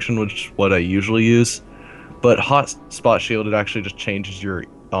VPN protection, which is what I usually use. But Hotspot Shield, it actually just changes your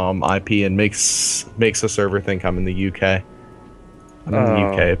IP and makes a server think I'm in the UK. I'm in the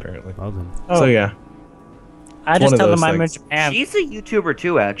UK apparently. Well then. So yeah. I just tell them I'm in Japan. She's a YouTuber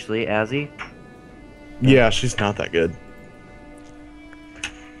too, actually, Azzy. Yeah, she's not that good.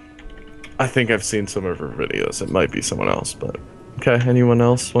 I think I've seen some of her videos. It might be someone else, but okay. Anyone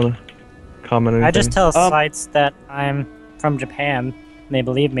else want to comment anything? I just tell sites that I'm from Japan, and they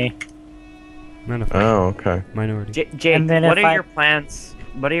believe me. Oh, okay. Minority. Jake, what are your plans?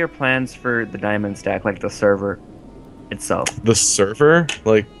 What are your plans for the Diamond Stack, like the server itself? The server?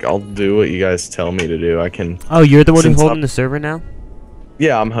 Like, I'll do what you guys tell me to do. I can. Oh, you're the one who's holding the server now?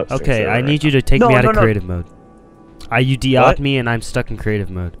 Yeah, I'm hosting. Okay, I need you to take me out of creative mode. You de-opt me, and I'm stuck in creative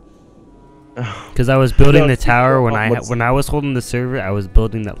mode. Because I was building the tower when I was holding the server. I was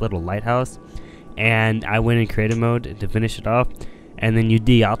building that little lighthouse, and I went in creative mode to finish it off, and then you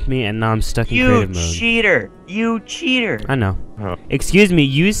de-opt me, and now I'm stuck in You creative mode. cheater! You cheater! I know. Oh. Excuse me,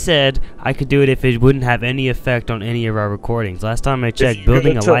 you said I could do it if it wouldn't have any effect on any of our recordings. Last time I checked, you go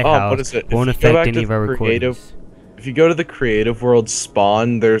building a to- what lighthouse is it? If won't you go affect back any to of our creative- recordings. If you go to the creative world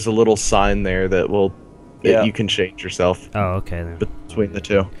spawn, there's a little sign there that will Yeah. you can change yourself Oh, okay then. between the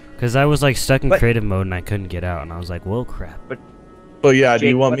two. Because I was like stuck in But- creative mode and I couldn't get out, and I was like, well, crap. But yeah, do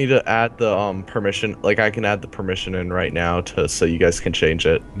you Jake, want what- me to add the permission? Like I can add the permission in right now so you guys can change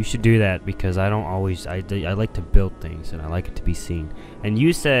it. You should do that because I don't always. I like to build things and I like it to be seen. And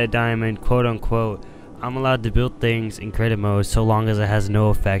you said, Diamond, quote unquote, I'm allowed to build things in creative mode so long as it has no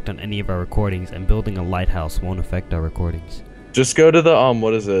effect on any of our recordings, and building a lighthouse won't affect our recordings. Just go to the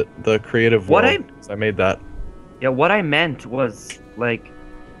what is it? The creative What world. I made that. Yeah, what I meant was, like,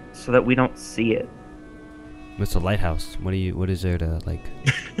 so that we don't see it. It's a lighthouse. What is there to like?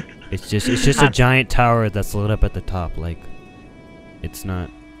 It's just a giant tower that's lit up at the top. Like, it's not.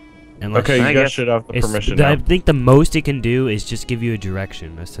 Unless Okay, I you guys guess should have the it's- permission I now. think the most it can do is just give you a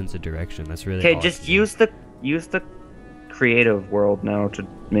direction, a sense of direction. That's really. Okay, all it just can do. use the creative world now to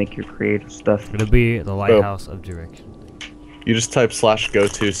make your creative stuff. It'll be the lighthouse of direction. You just type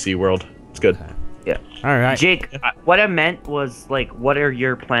 /go to SeaWorld. It's good. Okay. Yeah. All right. Jake, what I meant was, like, what are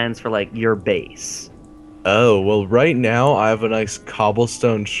your plans for, like, your base? Oh, well, right now I have a nice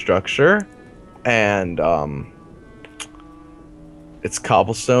cobblestone structure, and it's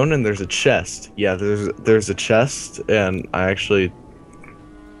cobblestone, and there's a chest. Yeah, there's a chest, and I actually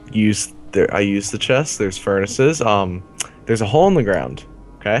use the chest. There's furnaces. There's a hole in the ground.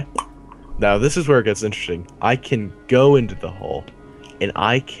 Okay. Now this is where it gets interesting. I can go into the hole, and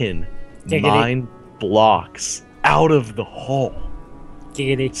I can Giggity. mine blocks out of the hole.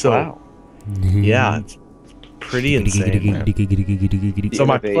 Giggity. So Wow. yeah, it's pretty insane. Man. So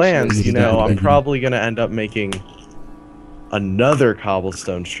my Innovation. plans, I'm probably gonna end up making another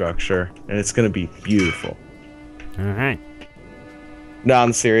cobblestone structure, and it's gonna be beautiful. All right. Now, on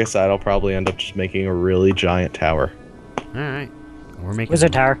the serious side, I'll probably end up just making a really giant tower. All right. We're making.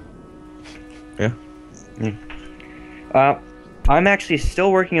 Wizard Tower. I'm actually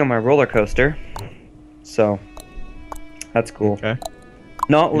still working on my roller coaster, so that's cool. Okay.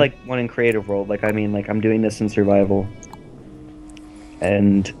 Not like one in creative world. Like, I mean, like, I'm doing this in survival,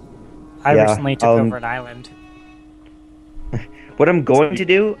 and I Yeah, recently took over an island. what I'm going to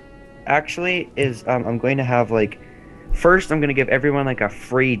do, actually, is I'm going to have, like, first I'm going to give everyone, like, a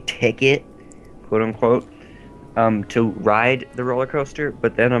free ticket, quote unquote, to ride the roller coaster.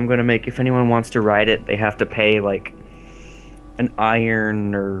 But then I'm going to make, if anyone wants to ride it, they have to pay, like, an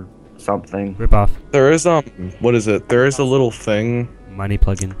iron or something. Rip off. There is what is it? There is a little thing Money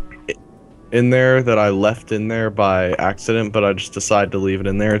plug-in. in there that I left in there by accident, but I just decided to leave it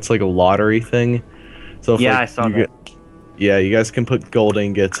in there. It's like a lottery thing. So if, Yeah, like, I saw you that. Yeah, you guys can put gold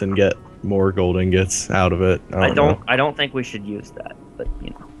ingots and get more gold ingots out of it. I don't think we should use that, but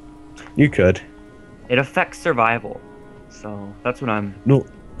You could. it affects survival. So that's what I'm. No.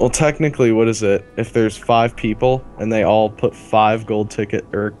 Well, technically, what is it? If there's 5 people and they all put 5 gold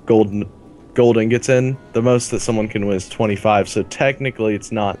ingots in, the most that someone can win is 25. So technically,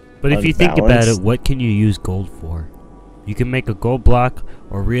 it's not. But if you think about it, unbalanced. what can you use gold for? You can make a gold block,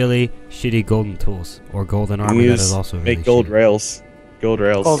 or really shitty golden tools, or golden You armor that use- is also really make gold shitty. rails. Gold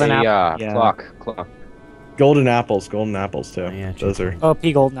rails. Golden Hey, apple. Yeah. clock. Golden apples too. Oh, yeah, Those true. are. Oh,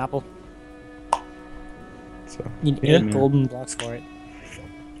 P golden apple. So. You need Yeah. 8 golden blocks for it.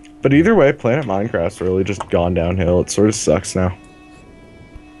 But either way, Planet Minecraft's really just gone downhill. It sort of sucks now.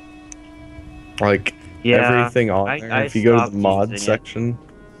 Like Yeah. everything on I- there. I If you go to stopped the mod using it. section,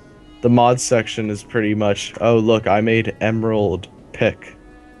 the mod section is pretty much, oh look, I made emerald pick.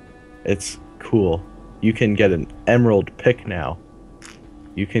 It's cool. You can get an emerald pick now.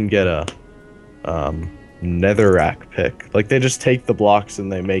 You can get a netherrack pick. Like they just take the blocks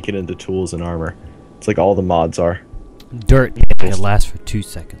and they make it into tools and armor. It's like all the mods are. Dirt can last for 2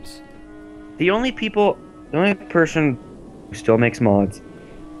 seconds. The only person who still makes mods,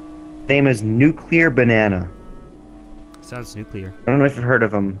 name is Nuclear Banana. Sounds nuclear. I don't know if you've heard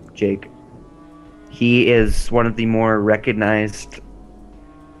of him, Jake. He is one of the more recognized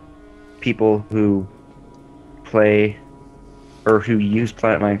people who play or who use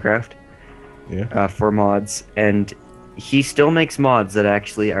Planet Minecraft Yeah. for mods, and he still makes mods that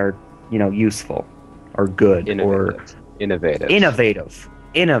actually are, useful or good or Innovative.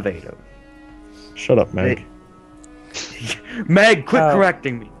 innovative. Shut up, Meg. Meg, quit Oh.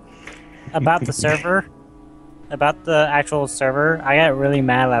 correcting me. About the server, about the actual server, I got really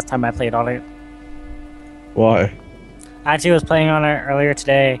mad last time I played on it. Why? I actually was playing on it earlier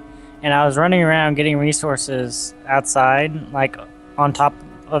today, and I was running around getting resources outside, like on top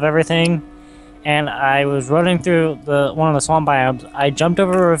of everything. And I was running through one of the swamp biomes. I jumped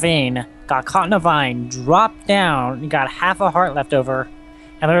over a ravine, got caught in a vine, dropped down, and got half a heart left over.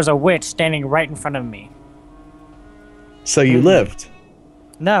 And there was a witch standing right in front of me. So you lived.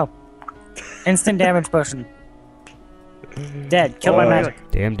 No. Instant damage potion. Dead. Killed by magic.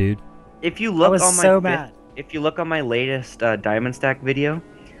 Damn, dude. If you I look was on my so mad. if you look on my latest diamond stack video,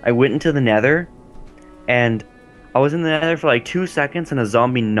 I went into the Nether, and I was in the Nether for like 2 seconds, and a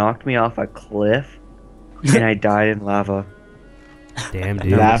zombie knocked me off a cliff, and I died in lava. Damn,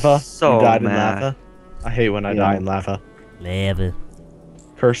 dude. Lava? So you died in mad. lava? I hate when I die in lava. Lava.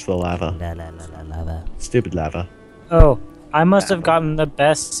 Curse the lava. La la la la lava. Stupid lava. Oh, I must have gotten the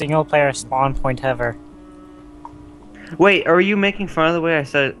best single player spawn point ever. Wait, are you making fun of the way I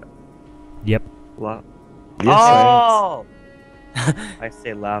said Yep. lava? Yes, Oh! I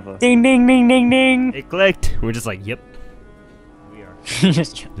say lava. Ding ding ding ding ding! It clicked. We're just like, yep. We are.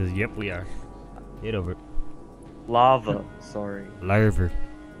 Just, yep, we are. Get over it. Lava. Sorry. Larver.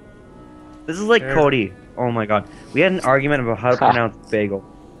 This is like Sure. Cody. Oh my god. We had an argument about how to pronounce bagel.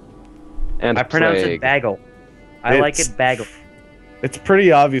 And I pronounce it plague. bagel. I like It's- it bagel. It's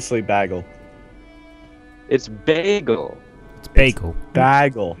pretty obviously bagel. It's bagel. It's bagel.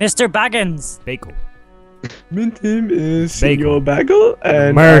 Bagel. Mr. Baggins! Bagel. My name is Bagel. Senor Bagel, and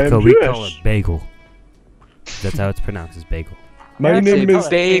America, I'm we Jewish. call it bagel. That's how it's pronounced, is bagel. My Actually, name call is it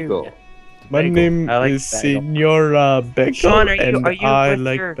bagel. food. my Bagel. name I like is bagel. Senor Bagel, Sean, are you- and are you I with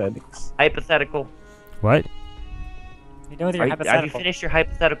like your- bagels. Hypothetical. What? You know with your Have you hypothetical. finished your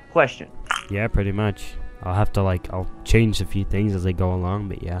hypothetical question? Yeah, pretty much. I'll have to, I'll change a few things as I go along,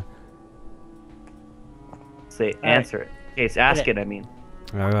 but yeah. Say, Alright. answer it. Okay, so ask it, I mean.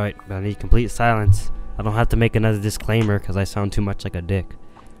 Alright, but I need complete silence. I don't have to make another disclaimer because I sound too much like a dick.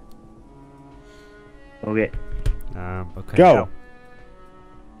 Okay. Okay. Go.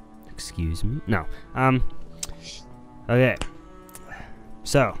 Excuse me? No. Okay.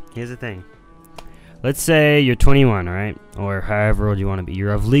 So, here's the thing. Let's say you're 21, alright? Or however old you want to be.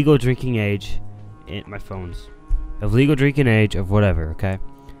 You're of legal drinking age. My phone's. Of legal drinking age of whatever, okay?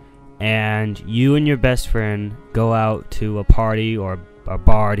 And you and your best friend go out to a party or a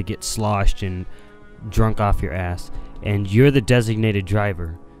bar to get sloshed and drunk off your ass. And you're the designated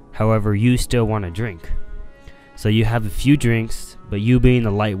driver. However, you still want to drink. So you have a few drinks, but you being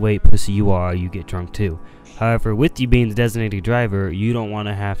the lightweight pussy you are, you get drunk too. However, with you being the designated driver, you don't want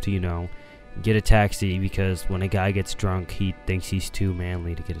to have to, get a taxi because when a guy gets drunk, he thinks he's too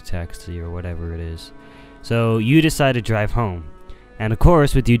manly to get a taxi or whatever it is. So you decide to drive home. And of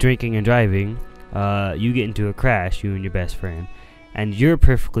course, with you drinking and driving, you get into a crash, you and your best friend. And you're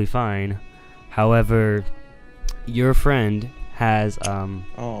perfectly fine. However, your friend has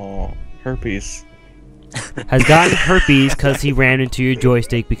Oh, herpes. has gotten herpes because he ran into your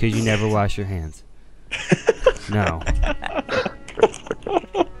joystick because you never wash your hands. No.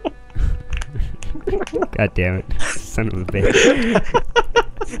 God damn it. Son of a bitch.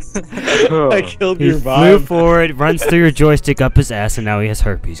 I killed He your flew vibe. forward, runs through your joystick up his ass, and now he has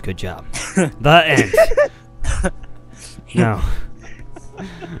herpes. Good job. The end. No.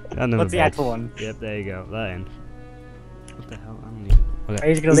 Son of a What's the bitch. actual one? Yep, there you go. The end. What the hell? I don't even... Are Okay.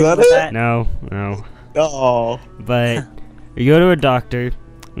 you just gonna Is leave it that with it? that? No. Oh, But you go to a doctor,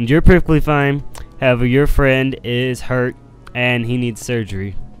 and you're perfectly fine. However, your friend is hurt, and he needs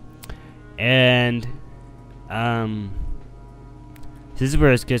surgery. And, this is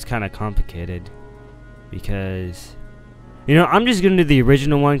where it gets kind of complicated. Because, I'm just going to do the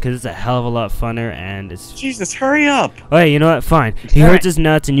original one, because it's a hell of a lot funner, and it's... Jesus, hurry up! Okay, you know what? Fine. He Alright. hurts his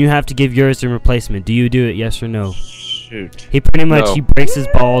nuts, and you have to give yours in replacement. Do you do it, yes or no? Shoot. He pretty much No. he breaks his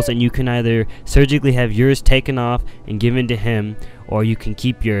balls, and you can either surgically have yours taken off and given to him, or you can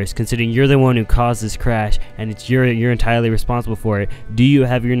keep yours. Considering you're the one who caused this crash, and it's you're entirely responsible for it. Do you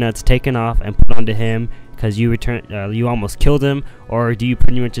have your nuts taken off and put onto him because you almost killed him, or do you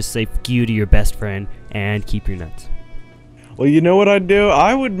pretty much just say "fuck you" to your best friend and keep your nuts? Well, you know what I'd do?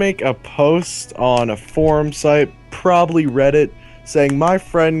 I would make a post on a forum site, probably Reddit, saying my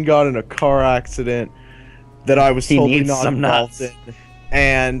friend got in a car accident that I was He totally needs not some involved nuts. in,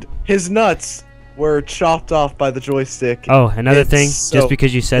 and his nuts were chopped off by the joystick. Oh, another It's thing, so just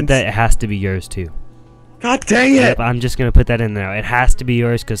because you said that, ins- it has to be yours too. God dang it! Yep, I'm just gonna put that in there. It has to be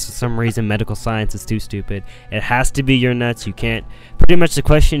yours because for some reason medical science is too stupid. It has to be your nuts. You can't. Pretty much the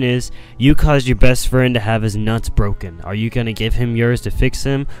question is, you caused your best friend to have his nuts broken. Are you gonna give him yours to fix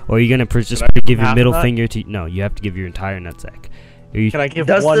him, or are you gonna just Can I give give him your half middle nut? finger to? No, you have to give your entire nutsack. Are you, Can I give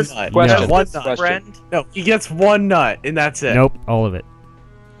Does one this nut? Question. No, one This nut. question. Friend? No, he gets one nut, and that's it. nope, all of it.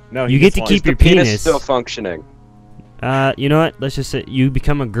 No, You he get gets to one. keep your the penis penis. still functioning? You know what? Let's just say you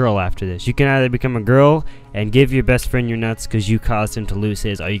become a girl after this. You can either become a girl and give your best friend your nuts because you caused him to lose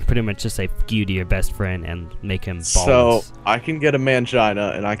his, or you can pretty much just say fuck you to your best friend and make him ballless. So I can get a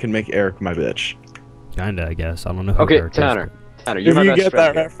mangina and I can make Eric my bitch. Kinda, I guess. I don't know who Okay, Eric is, Tanner. Tanner, you're If my you best get friend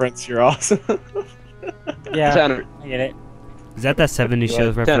that here. reference, you're awesome. Yeah, Tanner, I get it. but- Is that 70s Go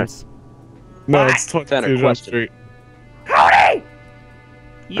shows ahead, Tanner. reference? No, it's 22 Tanner, Jump question. Street. Cody!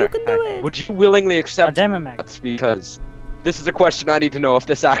 You can do it. would you willingly Oh, accept damn it, Meg. nuts? Because this is a question I need to know if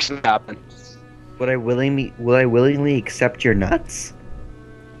this actually happened. Will I willingly accept your nuts?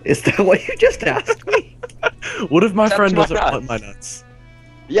 Is that what you just asked me? What if my Accept friend my doesn't want nuts. my nuts?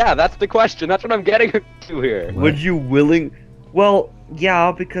 Yeah, that's the question. That's what I'm getting to here. What? Would you willing? Well,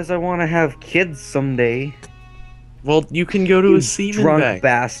 yeah, because I want to have kids someday. Well, you can go to You a semen drunk bank.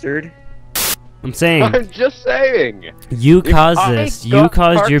 bastard. I'm saying I'm just saying. you caused I this. You got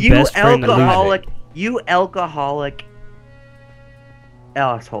caused your You best friend to lose it. alcoholic. You alcoholic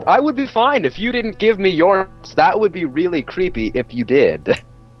asshole. I would be fine if you didn't give me your nuts. That would be really creepy if you did.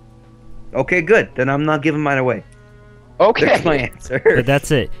 Okay, good. Then I'm not giving mine away. That's my Okay. answer. But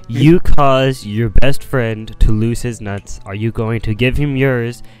that's it. You caused your best friend to lose his nuts. Are you going to give him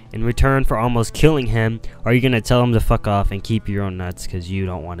yours in return for almost killing him? Or are you going to tell him to fuck off and keep your own nuts because you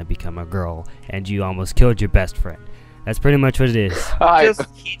don't want to become a girl and you almost killed your best friend? That's pretty much what it is.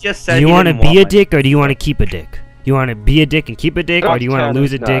 He just said Do you he want to didn't be a my- dick or do you want to keep a dick? You want to be a dick and keep a dick, or do you want to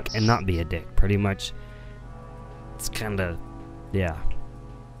lose a dick Nuts. and not be a dick? Pretty much. It's kind of, yeah.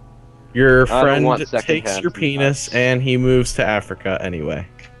 Your I don't friend want takes secondhand your penis nuts. and he moves to Africa anyway.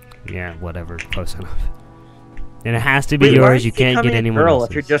 Yeah, whatever. Close enough. And it has to be Wait, why are yours. You can't get becoming a anyone girl else's.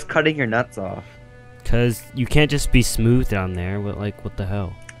 if you're just cutting your nuts off. Because you can't just be smooth down there. What the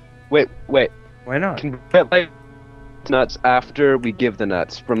hell? Wait. Why not? Can we get like nuts after we give the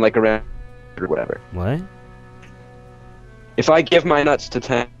nuts from like around or whatever? What? If I give my nuts to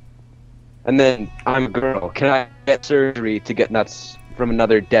 10 and then I'm a girl, can I get surgery to get nuts from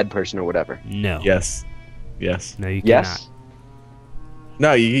another dead person or whatever? No. Yes. Yes. No, you Yes?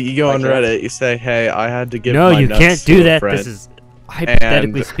 No, you go I on can't. Reddit, you say, hey, I had to give cannot. No, my you nuts can't to do a that. friend, This is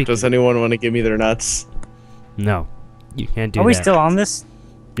hypothetically and speaking. does anyone want to give me their nuts? No. You can't do Are that. we still on this?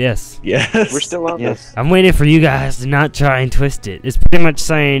 Yes. Yes. We're still on Yes. this. I'm waiting for you guys to not try and twist it. It's pretty much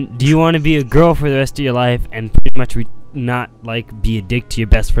saying, do you want to be a girl for the rest of your life and pretty much not like be a dick to your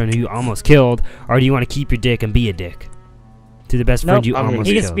best friend who you almost killed, or do you want to keep your dick and be a dick to the best friend Nope. you I'm gonna almost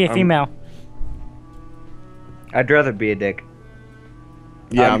He gets killed? to be a female. I'd rather be a dick.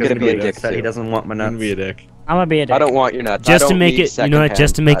 Yeah, I'm gonna be a dick That he too. doesn't want my I'm nuts. gonna be a dick. I'm gonna be a dick. I don't want your nuts. I Just to don't make need it, you know what?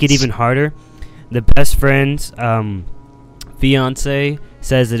 Just to secondhand make it nuts. even harder, the best friend's fiance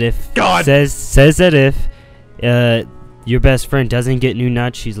says that if God. says that if your best friend doesn't get new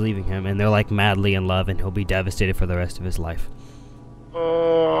nuts, she's leaving him, and they're like madly in love, and he'll be devastated for the rest of his life.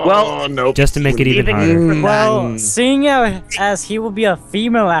 Well, nope. Just to make it even Leaving harder. him for Well, Mm. seeing as he will be a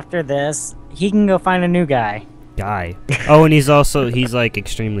female after this, he can go find a new guy. Guy. Oh, and he's like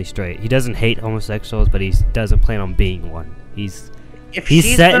extremely straight. He doesn't hate homosexuals, but he doesn't plan on being one. He's If He's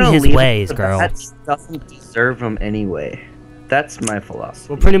she's set in gonna his leave ways, him, girl. That doesn't deserve him anyway. That's my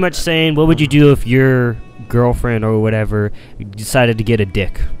philosophy. well, pretty much saying, what would you do if your girlfriend or whatever decided to get a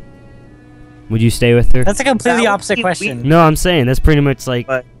dick? Would you stay with her? That's a completely That would opposite be question. No, I'm saying that's pretty much like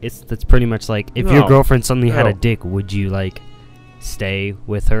But- that's pretty much like if your No. girlfriend suddenly had a No. dick, would you like stay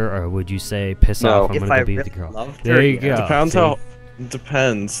with her, or would you say piss No. off? I'm If gonna I go be with really the girl. loved There her, you yeah. go. Depends See? how.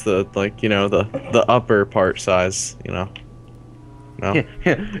 Depends the the upper part size. No.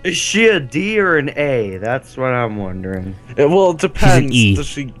 Is she a D or an A? That's what I'm wondering. It depends. E.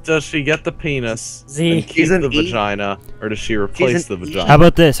 Does she get the penis Z. and keep She's an the E. vagina, or does she replace the an E. vagina? How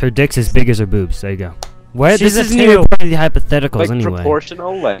about this? Her dick's as big as her boobs. There you go. What? She's This a isn't even two. part of the hypotheticals Like anyway.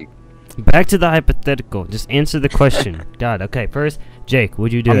 proportional, like Back to the hypothetical. Just answer the question. God. Okay. First, Jake,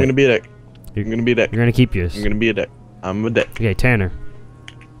 would you do I'm it? gonna be a dick. I'm gonna be a dick. You're gonna keep yours. I'm gonna be a dick. I'm a dick. Okay, Tanner.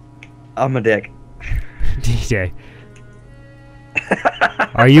 I'm a dick. DJ.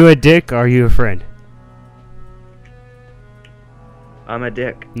 Are you a dick or are you a friend? I'm a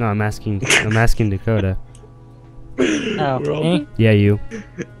dick. No, I'm asking Dakota. Oh, We're all me? Yeah, you.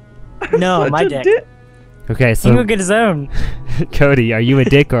 No, Such my a dick. Okay, He can so go get his own. Cody, are you a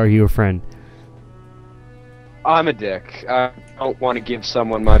dick or are you a friend? I'm a dick. I don't want to give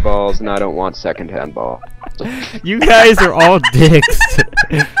someone my balls, and I don't want secondhand balls. You guys are all dicks.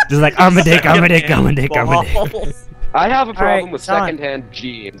 Just like I'm a dick, I'm a dick, I'm a dick, I'm a dick. Balls. I have a problem Alright, with Sean. secondhand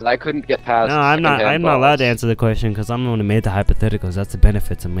genes. I couldn't get past. No, I'm not. secondhand I'm not allowed to balls. answer the question because I'm the one who made the hypotheticals. That's the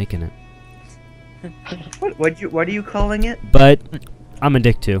benefits of making it. What are you calling it? But I'm a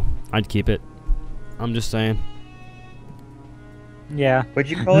dick too. I'd keep it. I'm just saying. Yeah. What'd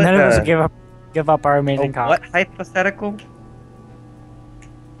you call it? None of us give up our A amazing cock. what hypothetical?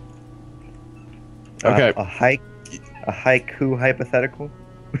 Okay. A haiku hypothetical?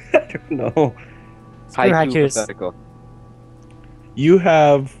 I don't know. Screw haikus. hypothetical. You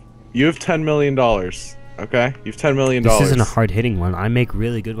have $10 million. Okay, you have $10 million. This isn't a hard-hitting one. I make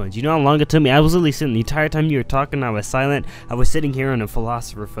really good ones. You know how long it took me? I was literally sitting the entire time you were talking. I was silent. I was sitting here in a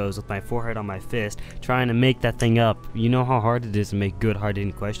philosopher pose with my forehead on my fist, trying to make that thing up. You know how hard it is to make good,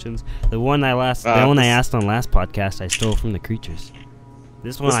 hard-hitting questions. The one I asked on last podcast, I stole from the creatures.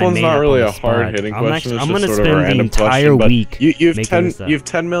 This one I one's made not up really on a the spot. hard-hitting question. I'm It's gonna just sort of a spend the random entire question, but week you have making this up. You have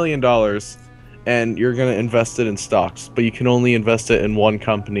 $10 million, and you're gonna invest it in stocks, but you can only invest it in one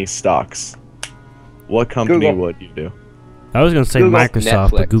company's stocks. What company Google. would you do? I was gonna say Google.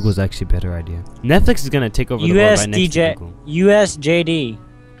 Microsoft, but Netflix. Google's actually a better idea. Netflix is gonna take over the world right next to USDJ, Google. USJD.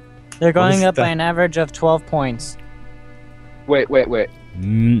 They're going is up by that? an average of 12 points. Wait. Can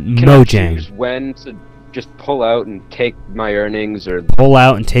I Mojang. choose when to just pull out and take my earnings, or Pull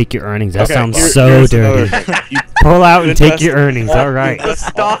out and take your earnings. That Okay, sounds here- so here's dirty. another thing. You Pull out and take invest your earnings. all- All right. you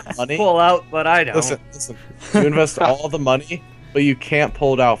invest The all the stocks money. pull out, but I don't. Listen. You invest all the money, but you can't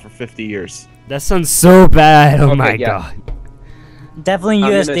pull it out for 50 years. That sounds so bad. Oh Okay, my yeah. god. Definitely I'm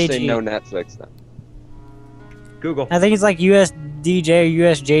gonna USDG. say no Netflix then. Google. I think it's like USDJ or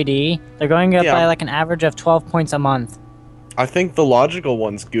USJD. They're going up Yeah. by like an average of 12 points a month. I think the logical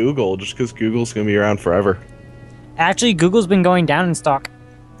one's Google, just because Google's gonna be around forever. Actually, Google's been going down in stock.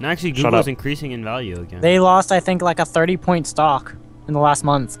 And actually, Shut Google's up. increasing in value again. They lost, I think, like a 30-point stock in the last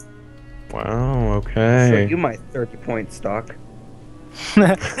month. Wow. So Okay. you might 30-point stock.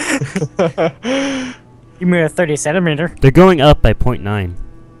 You mean a 30 centimeter. They're going up by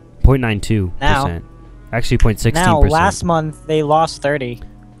 0.92%. Now. Actually, 0.16%. Now, last month, they lost 30.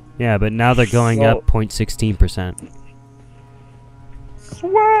 Yeah, but now they're going So- up 0.16%.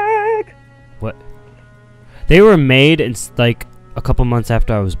 Swag. What? They were made in like a couple months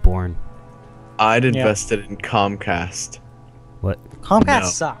after I was born. I'd Yeah. invest it in Comcast. Comcast No.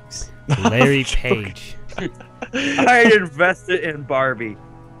 sucks. Larry Page. I invested in Barbie.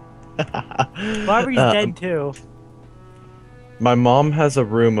 Barbie's dead too. My mom has a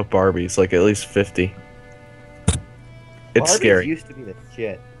room of Barbies, like at least 50. It's Barbies scary. used to be the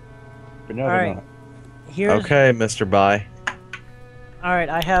shit, but no, All they're right. not. Here's Okay, Mr. Bye. all right.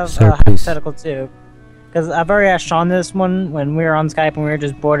 I have Sir, a please. hypothetical too, because I've already asked Sean this one when we were on Skype and we were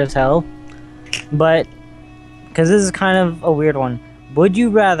just bored as hell. But because this is kind of a weird one, would you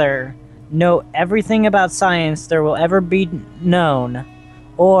rather know everything about science there will ever be known,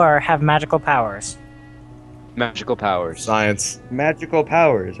 or have magical powers? Magical powers. Science. Magical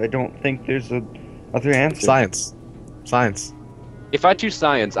powers. I don't think there's a other answer. Science. Science. If I choose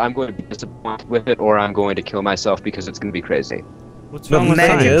science, I'm going to be disappointed with it, or I'm going to kill myself because it's going to be crazy. What's The wrong with thing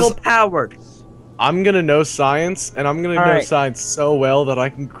science? is- Magical powers. I'm gonna know science, and I'm gonna know Alright. science so well that I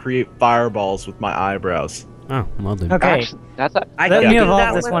can create fireballs with my eyebrows. Oh, well then. Okay, Actually, that's a I Let can me do evolve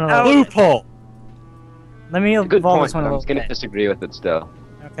that this one a without- little. Loophole! let me a good evolve point. this one But a I'm little just going to bit. disagree with it still.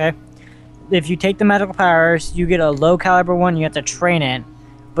 Okay. If you take the magical powers, you get a low caliber one, you have to train it.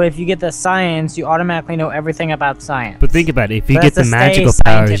 But if you get the science, you automatically know everything about science. But think about it. If you But get it's the to stay magical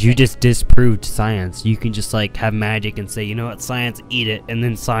powers, you scientific. just disproved science. You can just like have magic and say, you know what, science, eat it, and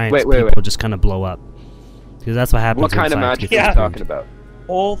then science Wait, wait, people just kind of blow up. Because that's what happens. What when kind of science magic gets are you Yeah. disproved. talking about?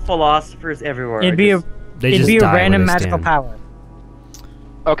 Whole philosophers everywhere. it'd are be just- They it'd just be a die where random they magical stand. power.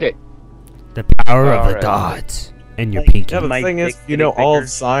 Okay, The power of the Alright. gods and your Like, pinky. Yeah, but the Mike thing is, Dick if you know City all Baker. of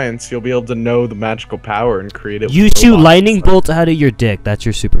science, you'll be able to know the magical power and create it. You with shoot robots. lightning bolts out of your dick. That's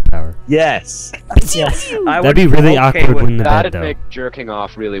your superpower. Yes. Yes. I That'd would be really okay awkward with when the bed that'd though. make jerking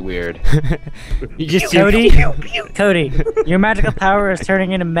off really weird. You just Cody, Cody, your magical power is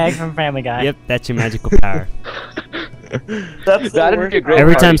turning into Meg from Family Guy. Yep, that's your magical power. That's the That'd worst be a great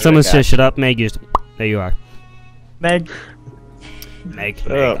Every party time someone trick, says shut up, Meg, you just there you are. Meg, Meg, up.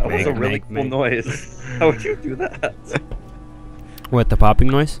 Meg, That was Meg, a really Meg, cool Meg. noise. How would you do that? What, the popping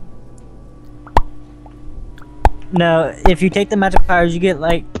noise? no, if you take the magical powers, you get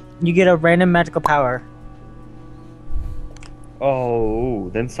a random magical power. Oh,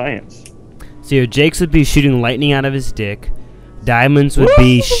 then science. So your Jakes would be shooting lightning out of his dick. Diamonds would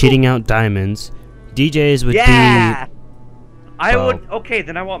be shitting out diamonds. DJs would Yeah. I Well, would. Okay,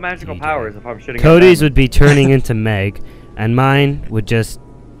 then I want magical DJ. powers if I'm shooting. be. at Cody's diamonds. would be turning into Meg, and mine would just,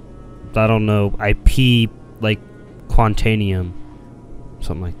 I don't know, IP like Quantanium,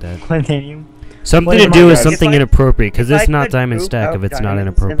 something like that. Plutonium. Something What to am do I with guys? something If I- inappropriate, because if it's I not could diamond prove stack out if it's not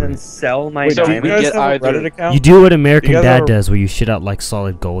diamonds and then inappropriate. sell my Wait, so Do you we guys diamonds. get have a either- Reddit account? You do what American You guys Dad have a- does, where you shit out like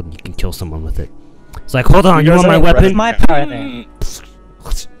solid gold and you can kill someone with it. It's like, hold on, You you guys want my have a weapon? What's my power then?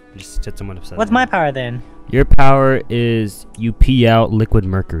 Just hit someone upside. What's the my head. power then? Your power is you pee out liquid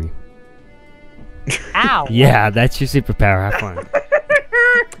mercury. Ow! Yeah, that's your superpower. Have fun.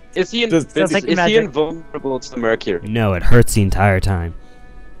 Is he, Does- Sounds like is he magic. invulnerable to the mercury? No, it hurts the entire time.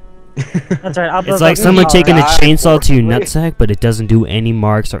 That's right. I'll It's build like up someone power. taking a chainsaw to your Wait. nutsack, but it doesn't do any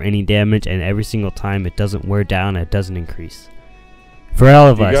marks or any damage, and every single time it doesn't wear down, it doesn't increase. For all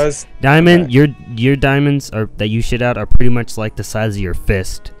of You us, guys, Diamond, okay. your diamonds are that you shit out are pretty much like the size of your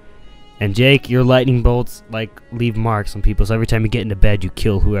fist. And Jake, your lightning bolts like leave marks on people, so every time you get into bed, you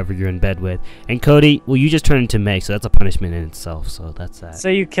kill whoever you're in bed with. And Cody, well, you just turn into Meg, so that's a punishment in itself. So that's that. So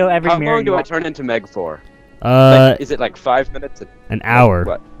you kill every How mirror long do you I walk- turn into Meg for? Uh, Like, is it like 5 minutes? an hour,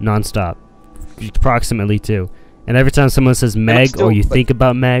 What? non-stop, approximately 2. And every time someone says Meg, still, or you like- think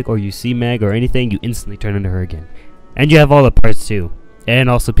about Meg, or you see Meg, or anything, you instantly turn into her again. And you have all the parts too. And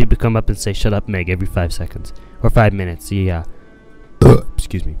also, people come up and say "Shut up, Meg" every 5 seconds or 5 minutes. So yeah.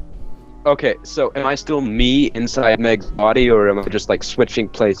 Excuse me. Okay, so am I still me inside Meg's body, or am I just like switching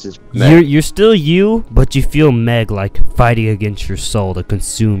places? with Meg? You're still you, but you feel Meg like fighting against your soul to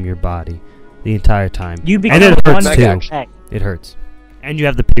consume your body the entire time. You and become it hurts one too. action. Meg. It hurts, and you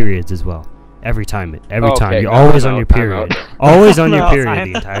have the periods as well. Every time, every time Okay, you're no, always I'm on your out, I'm period. out. Always on your No, period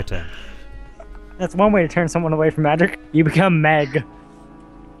fine. the entire time. That's one way to turn someone away from magic. You become Meg.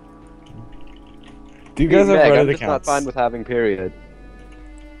 do you guys have Meg, I'm Reddit just not accounts? fine with having period.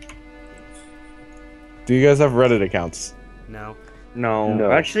 Do you guys have Reddit accounts? No. No.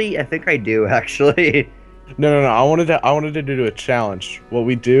 No. Actually, I think I do. Actually. No. I wanted to do a challenge. What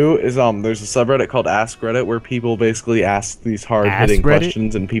we do is there's a subreddit called Ask Reddit where people basically ask these hard-hitting Ask Reddit?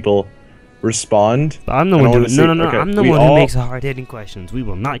 questions and people respond. But I'm the And I one wanna doing. see- No. okay, I'm the we one who all- makes the hard-hitting questions. We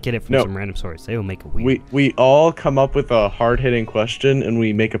will not get it from No. some random source. They will make it weird. We all come up with a hard-hitting question and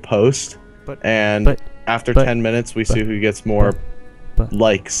we make a post. But- And but- after but- 10 minutes, we but- see who gets more but-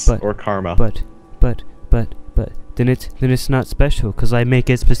 likes but- or karma. But then it's not special because I make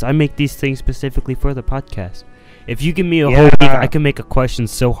I make these things specifically for the podcast. If you give me a whole week, Yeah. I can make a question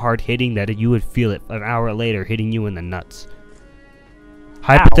so hard hitting that you would feel it an hour later hitting you in the nuts.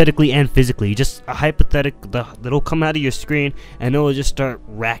 Hypothetically and physically, just a that'll come out of your screen and it'll just start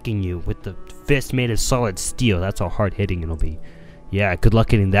racking you with the fist made of solid steel. That's how hard hitting it'll be. Yeah, good luck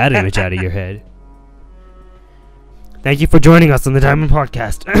getting that image out of your head. Thank you for joining us on the Diamond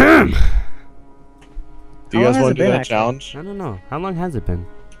Podcast. Do you How guys long has want it to do been, that actually? challenge? I don't know. How long has it been?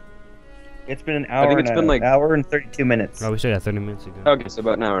 It's been an hour. think it's and been, like- hour and 32 minutes. Oh, we should have 30 minutes ago. Okay, so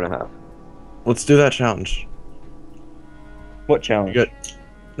about an hour and a half. Let's do that challenge. What challenge? You got-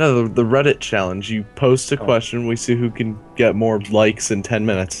 No, the Reddit challenge. You post a Oh. question, we see who can get more likes in 10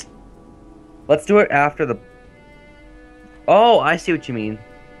 minutes. Let's do it after the. Oh, I see what you mean.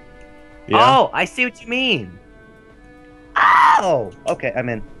 Yeah? Oh, I see what you mean. Oh, okay, I'm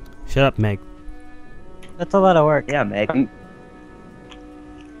in. Shut up, Meg. That's a lot of work. Yeah, Meg. You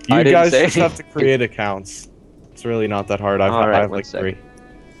I didn't guys say just have to anything. create accounts. It's really not that hard. I've Alright, I have one like second. 3.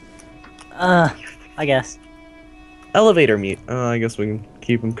 I guess. Elevator mute. I guess we can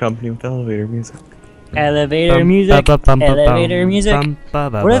keep him company with elevator music. Elevator music. Elevator music.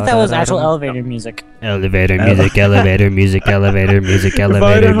 What if that was actual elevator music? Elevator music, elevator music, elevator music, If I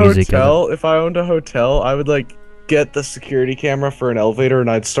had elevator a music. hotel, if I owned a hotel, I would like get the security camera for an elevator and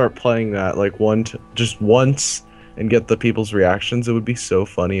I'd start playing that like just once and get the people's reactions. It would be so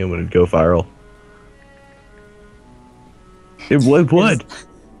funny and would go viral. It would.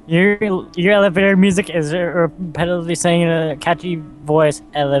 Your elevator music is repetitively saying in a catchy voice.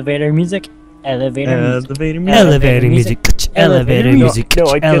 Elevator music. Elevator music. Elevator music. Elevator music, elevator music, No,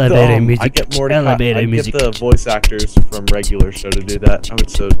 I get elevator I music, get more elevator I music. get the voice actors from regular show to do that.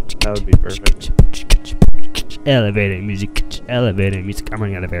 That would be perfect. Elevator music, elevator music. I'm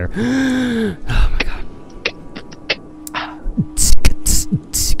running out of air. Oh my god.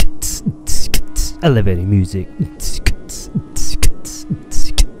 Elevator music.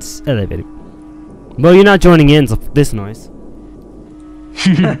 Elevator. Well, you're not joining in, so this noise.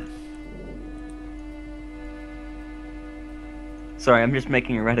 Sorry, I'm just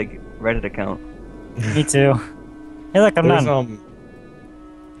making a Reddit account. Me too. Hey, look, I'm There's done.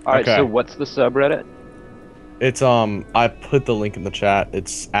 Alright, Okay. so what's the subreddit? It's I put the link in the chat.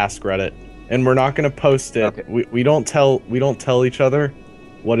 It's Ask Reddit, and we're not gonna post it. Okay. We don't tell each other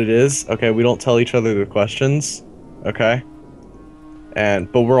what it is. Okay, we don't tell each other the questions. Okay.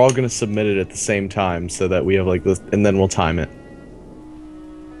 But we're all gonna submit it at the same time so that we have like this, and then we'll time it.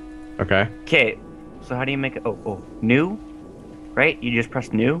 Okay. Okay, so how do you make it? Oh, new? Right? You just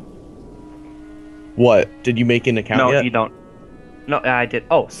press new? What? Did you make an account No, yet? you don't. No, I did.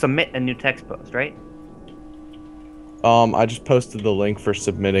 Oh, submit a new text post, right? I just posted the link for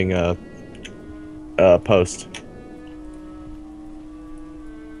submitting a post.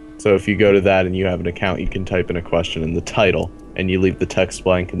 So if you go to that and you have an account, you can type in a question in the title, and you leave the text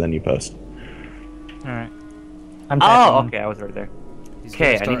blank, and then you post. Alright. I'm Oh, typing. okay, I was already there. He's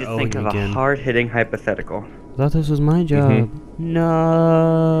gonna Okay, I start need to think owing of again. a hard-hitting hypothetical. I thought this was my job. No.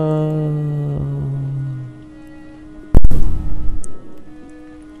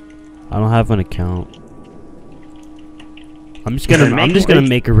 I don't have an account. I'm just gonna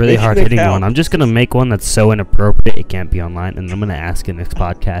make a really make an hard hitting account. one. I'm just gonna make one that's so inappropriate it can't be online, and I'm gonna ask it next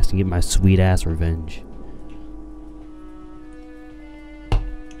podcast and get my sweet ass revenge.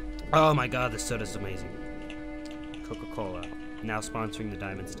 Oh my god, this soda's amazing. Coca-Cola, now sponsoring the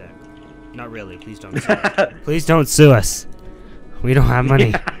Diamond Stack. Not really, please don't sue us. Please don't sue us. We don't have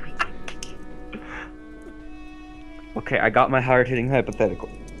money. Okay, I got my hard-hitting hypothetical.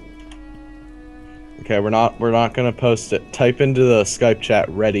 Okay, we're not gonna post it. Type into the Skype chat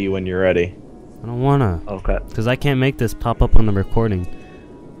 "ready" when you're ready. I don't wanna. Okay. Because I can't make this pop up on the recording.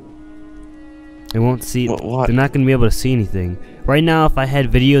 They won't see. What? They're not gonna be able to see anything. Right now, if I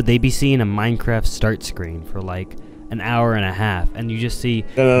had video, they'd be seeing a Minecraft start screen for like an hour and a half, and you just see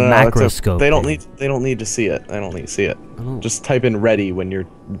No, macroscope. They don't need to see it. They don't need to see it. I don't. Just type in "ready" when you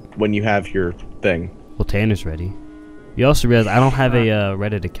have your thing. Well, Tanner's ready. You also realize I don't have a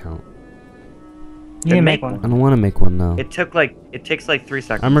Reddit account. You can make Make one. I don't want to make one though. It takes like 3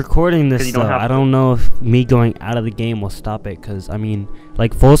 seconds. I'm recording 'Cause this you don't though. have I to. don't know if me going out of the game will stop it. Cause I mean,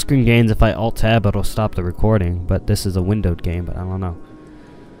 like full screen games, if I alt tab, it'll stop the recording. But this is a windowed game. But I don't know.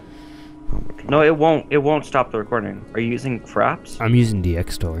 No, it won't. It won't stop the recording. Are you using Fraps? I'm using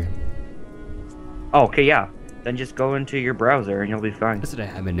DX Story. Oh, okay, yeah. Then just go into your browser and you'll be fine. That's what I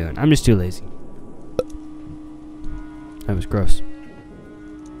have been doing. I'm just too lazy. That was gross.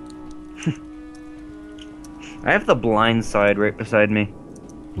 I have The Blind Side right beside me.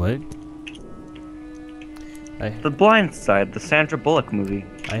 What? The Blind Side, the Sandra Bullock movie.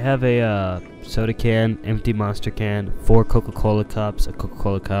 I have a soda can, empty Monster can, 4 Coca-Cola cups, a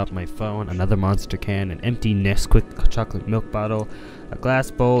Coca-Cola cup, my phone, another Monster can, an empty Nesquik chocolate milk bottle, a glass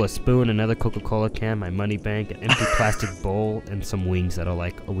bowl, a spoon, another Coca-Cola can, my money bank, an empty plastic bowl, and some wings that are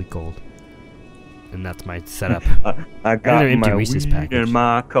like a week old. And that's my setup. I got an empty my Reese's weed package. and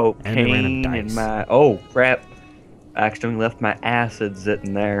my And a random cocaine dice. and my... Oh, crap. I accidentally left my acid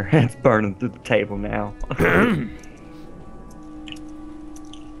sitting there. It's burning through the table now.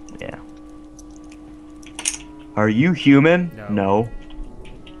 Yeah. Are you human? No.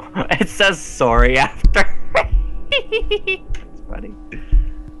 It says sorry after. It's funny.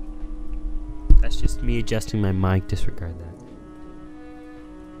 That's just me adjusting my mic. Disregard that.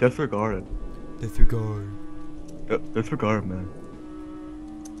 Disregard it. Disregard. Disregard, man.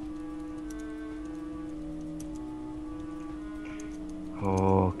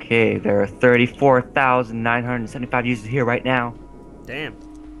 Okay, there are 34,975 users here right now. Damn.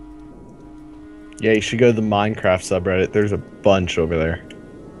 Yeah, you should go to the Minecraft subreddit. There's a bunch over there.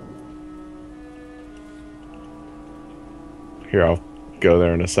 Here, I'll go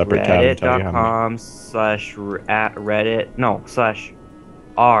there in a separate tab and tell you how many. Reddit.com/Reddit. No,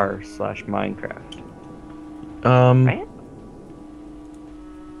 /r/Minecraft. Right?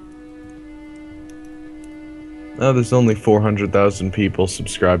 Oh, there's only 400,000 people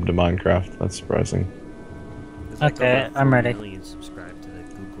subscribed to Minecraft. That's surprising. There's like Okay, over I'm 4 ready. million subscribed to the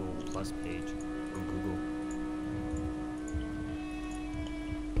Google Plus page on Google.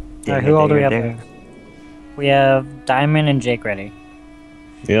 Alright, who all do we have? We have Diamond and Jake ready.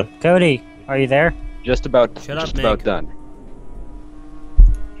 Yep. Cody, are you there? Just about Shut up, just about Meg. done.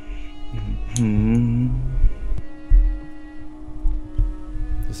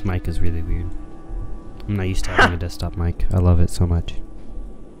 This mic is really weird. I'm not used to having a desktop mic. I love it so much.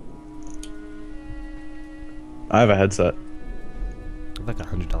 I have a headset. It's like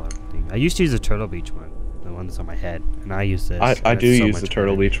 $100 thing. I used to use the Turtle Beach one, the one that's on my head, and I use this. I and do it's so use the much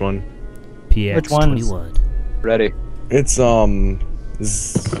Turtle better. Beach one. PX Which ones? 21. Ready. It's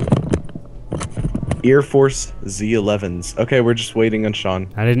Air Force Z11s. Okay, we're just waiting on Sean.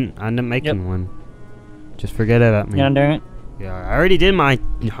 I didn't making one. Just forget about me. You not doing it? Yeah, I already did my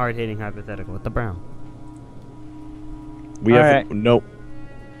hard-hitting hypothetical with the brown. We have Alright. nope.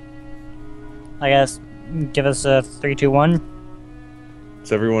 I guess give us a 3, 2, 1.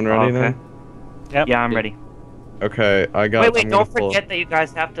 Is everyone ready Okay. then? Yep. Yeah, I'm ready. Okay, I got. Wait, I'm don't gonna pull- forget that you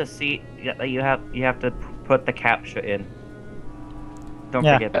guys have to see that you have to put the captcha in. Don't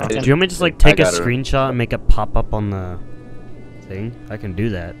Yeah. forget Do pumpkin. you want me to just like take a got it. screenshot and make it pop up on the thing? I can do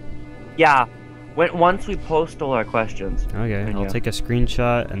that. Yeah. Once we post all our questions. Okay, I'll Yeah. take a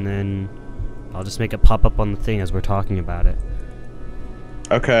screenshot and then I'll just make it pop up on the thing as we're talking about it.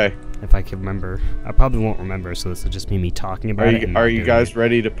 Okay. If I can remember. I probably won't remember, so this will just be me talking about it. and Are not you doing guys it.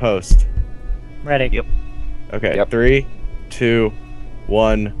 ready to post? Ready. Yep. Okay. Yep. 3, 2,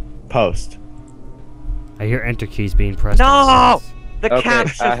 1, post. I hear enter keys being pressed. No! on this. The Okay,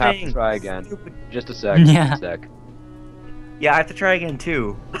 capture I have thing. to try again. Stupid. Just a sec. Yeah. Just a sec. Yeah, I have to try again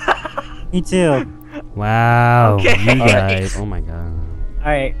too. Me too. Wow, Okay. you guys. Oh my god. All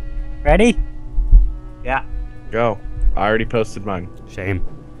right. Ready? Yeah. Go. I already posted mine. Shame.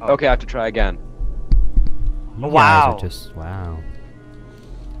 Okay, I have to try again. You Wow. guys are just wow.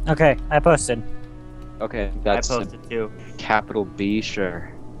 Okay, I posted. Okay, that's I a posted too. capital B,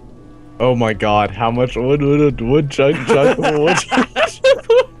 sure. Oh my god, how much wood chunk wood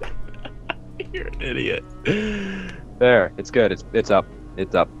You're an idiot. There, it's good. It's up.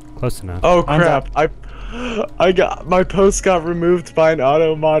 It's up. Close enough. Oh Mine's crap, I got my post got removed by an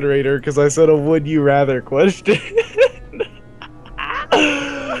auto moderator because I said a would you rather question.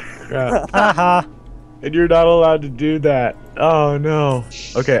 Crap. Haha. And you're not allowed to do that. Oh no.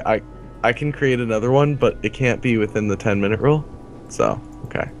 Okay, I can create another one, but it can't be within the 10-minute rule. So,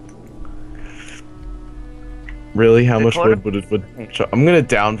 okay. Really? How much Dakota- wood would I'm gonna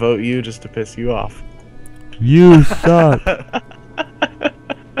downvote you just to piss you off. You suck.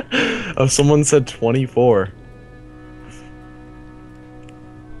 Oh, someone said 24.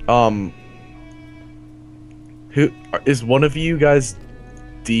 Who is one of you guys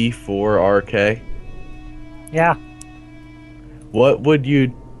D4RK? Yeah. What would you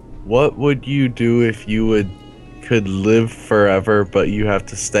do if you could live forever but you have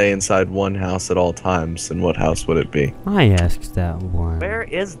to stay inside one house at all times, and what house would it be? I asked that one. Where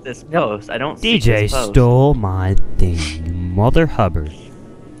is this post? I don't see DJ this post. stole my thing, you mother Hubbard.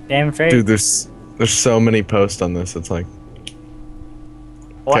 Damn straight. Dude, there's so many posts on this. It's like,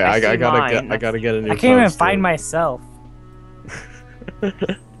 Well, okay, I see gotta mine. get a new I can't even post, find dude. myself.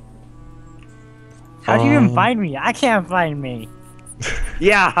 How do you even find me? I can't find me.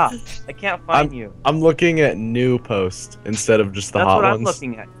 Yeah, I can't find you. I'm looking at new posts instead of just the That's hot what ones. I'm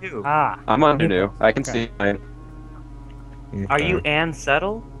looking at too. Ah. I'm on New new. post, I can okay. see mine. Are Okay. you Ann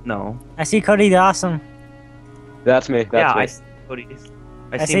Settle? No. I see Cody the Awesome. That's me. That's Yeah, me. I see Cody's.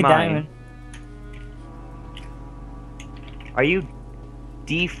 I I see see mine. Diamond. Are you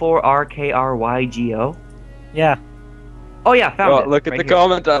D4RKRYGO? Yeah. Oh yeah, found Oh, it. look at right the here.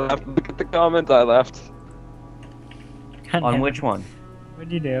 comment I left. Look at the comment I left. God On damn which it. one?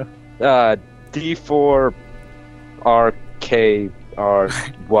 What'd you do?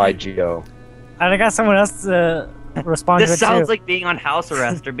 D4RKRYGO. I got someone else to respond to This it sounds too. like being on house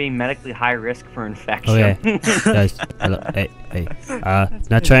arrest or being medically high risk for infection. Okay. Guys, hello, hey,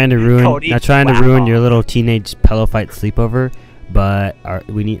 not trying to ruin, Cody, not trying to wow. ruin your little teenage pillow fight sleepover, but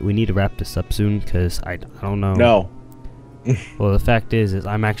we need to wrap this up soon because I don't know. No. Well, the fact is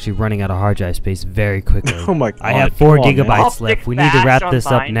I'm actually running out of hard drive space very quickly. Oh my god. I have 4 come on, man. gigabytes Optic left. We need to flash wrap on this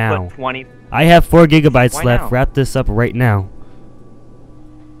up mine, now. put 20. I have 4 gigabytes Why left. now? Wrap this up right now.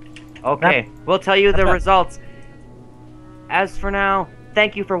 Okay, we'll tell you the results. As for now,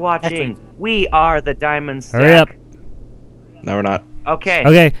 thank you for watching. We are the Diamond Stack. Hurry up. No, we're not. Okay.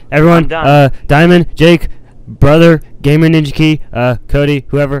 Okay, everyone. I'm done. Diamond, Jake, brother, GamingNinjaKing, Cody,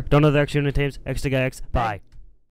 whoever. Don't know the extra names. xTehGuyx. Bye.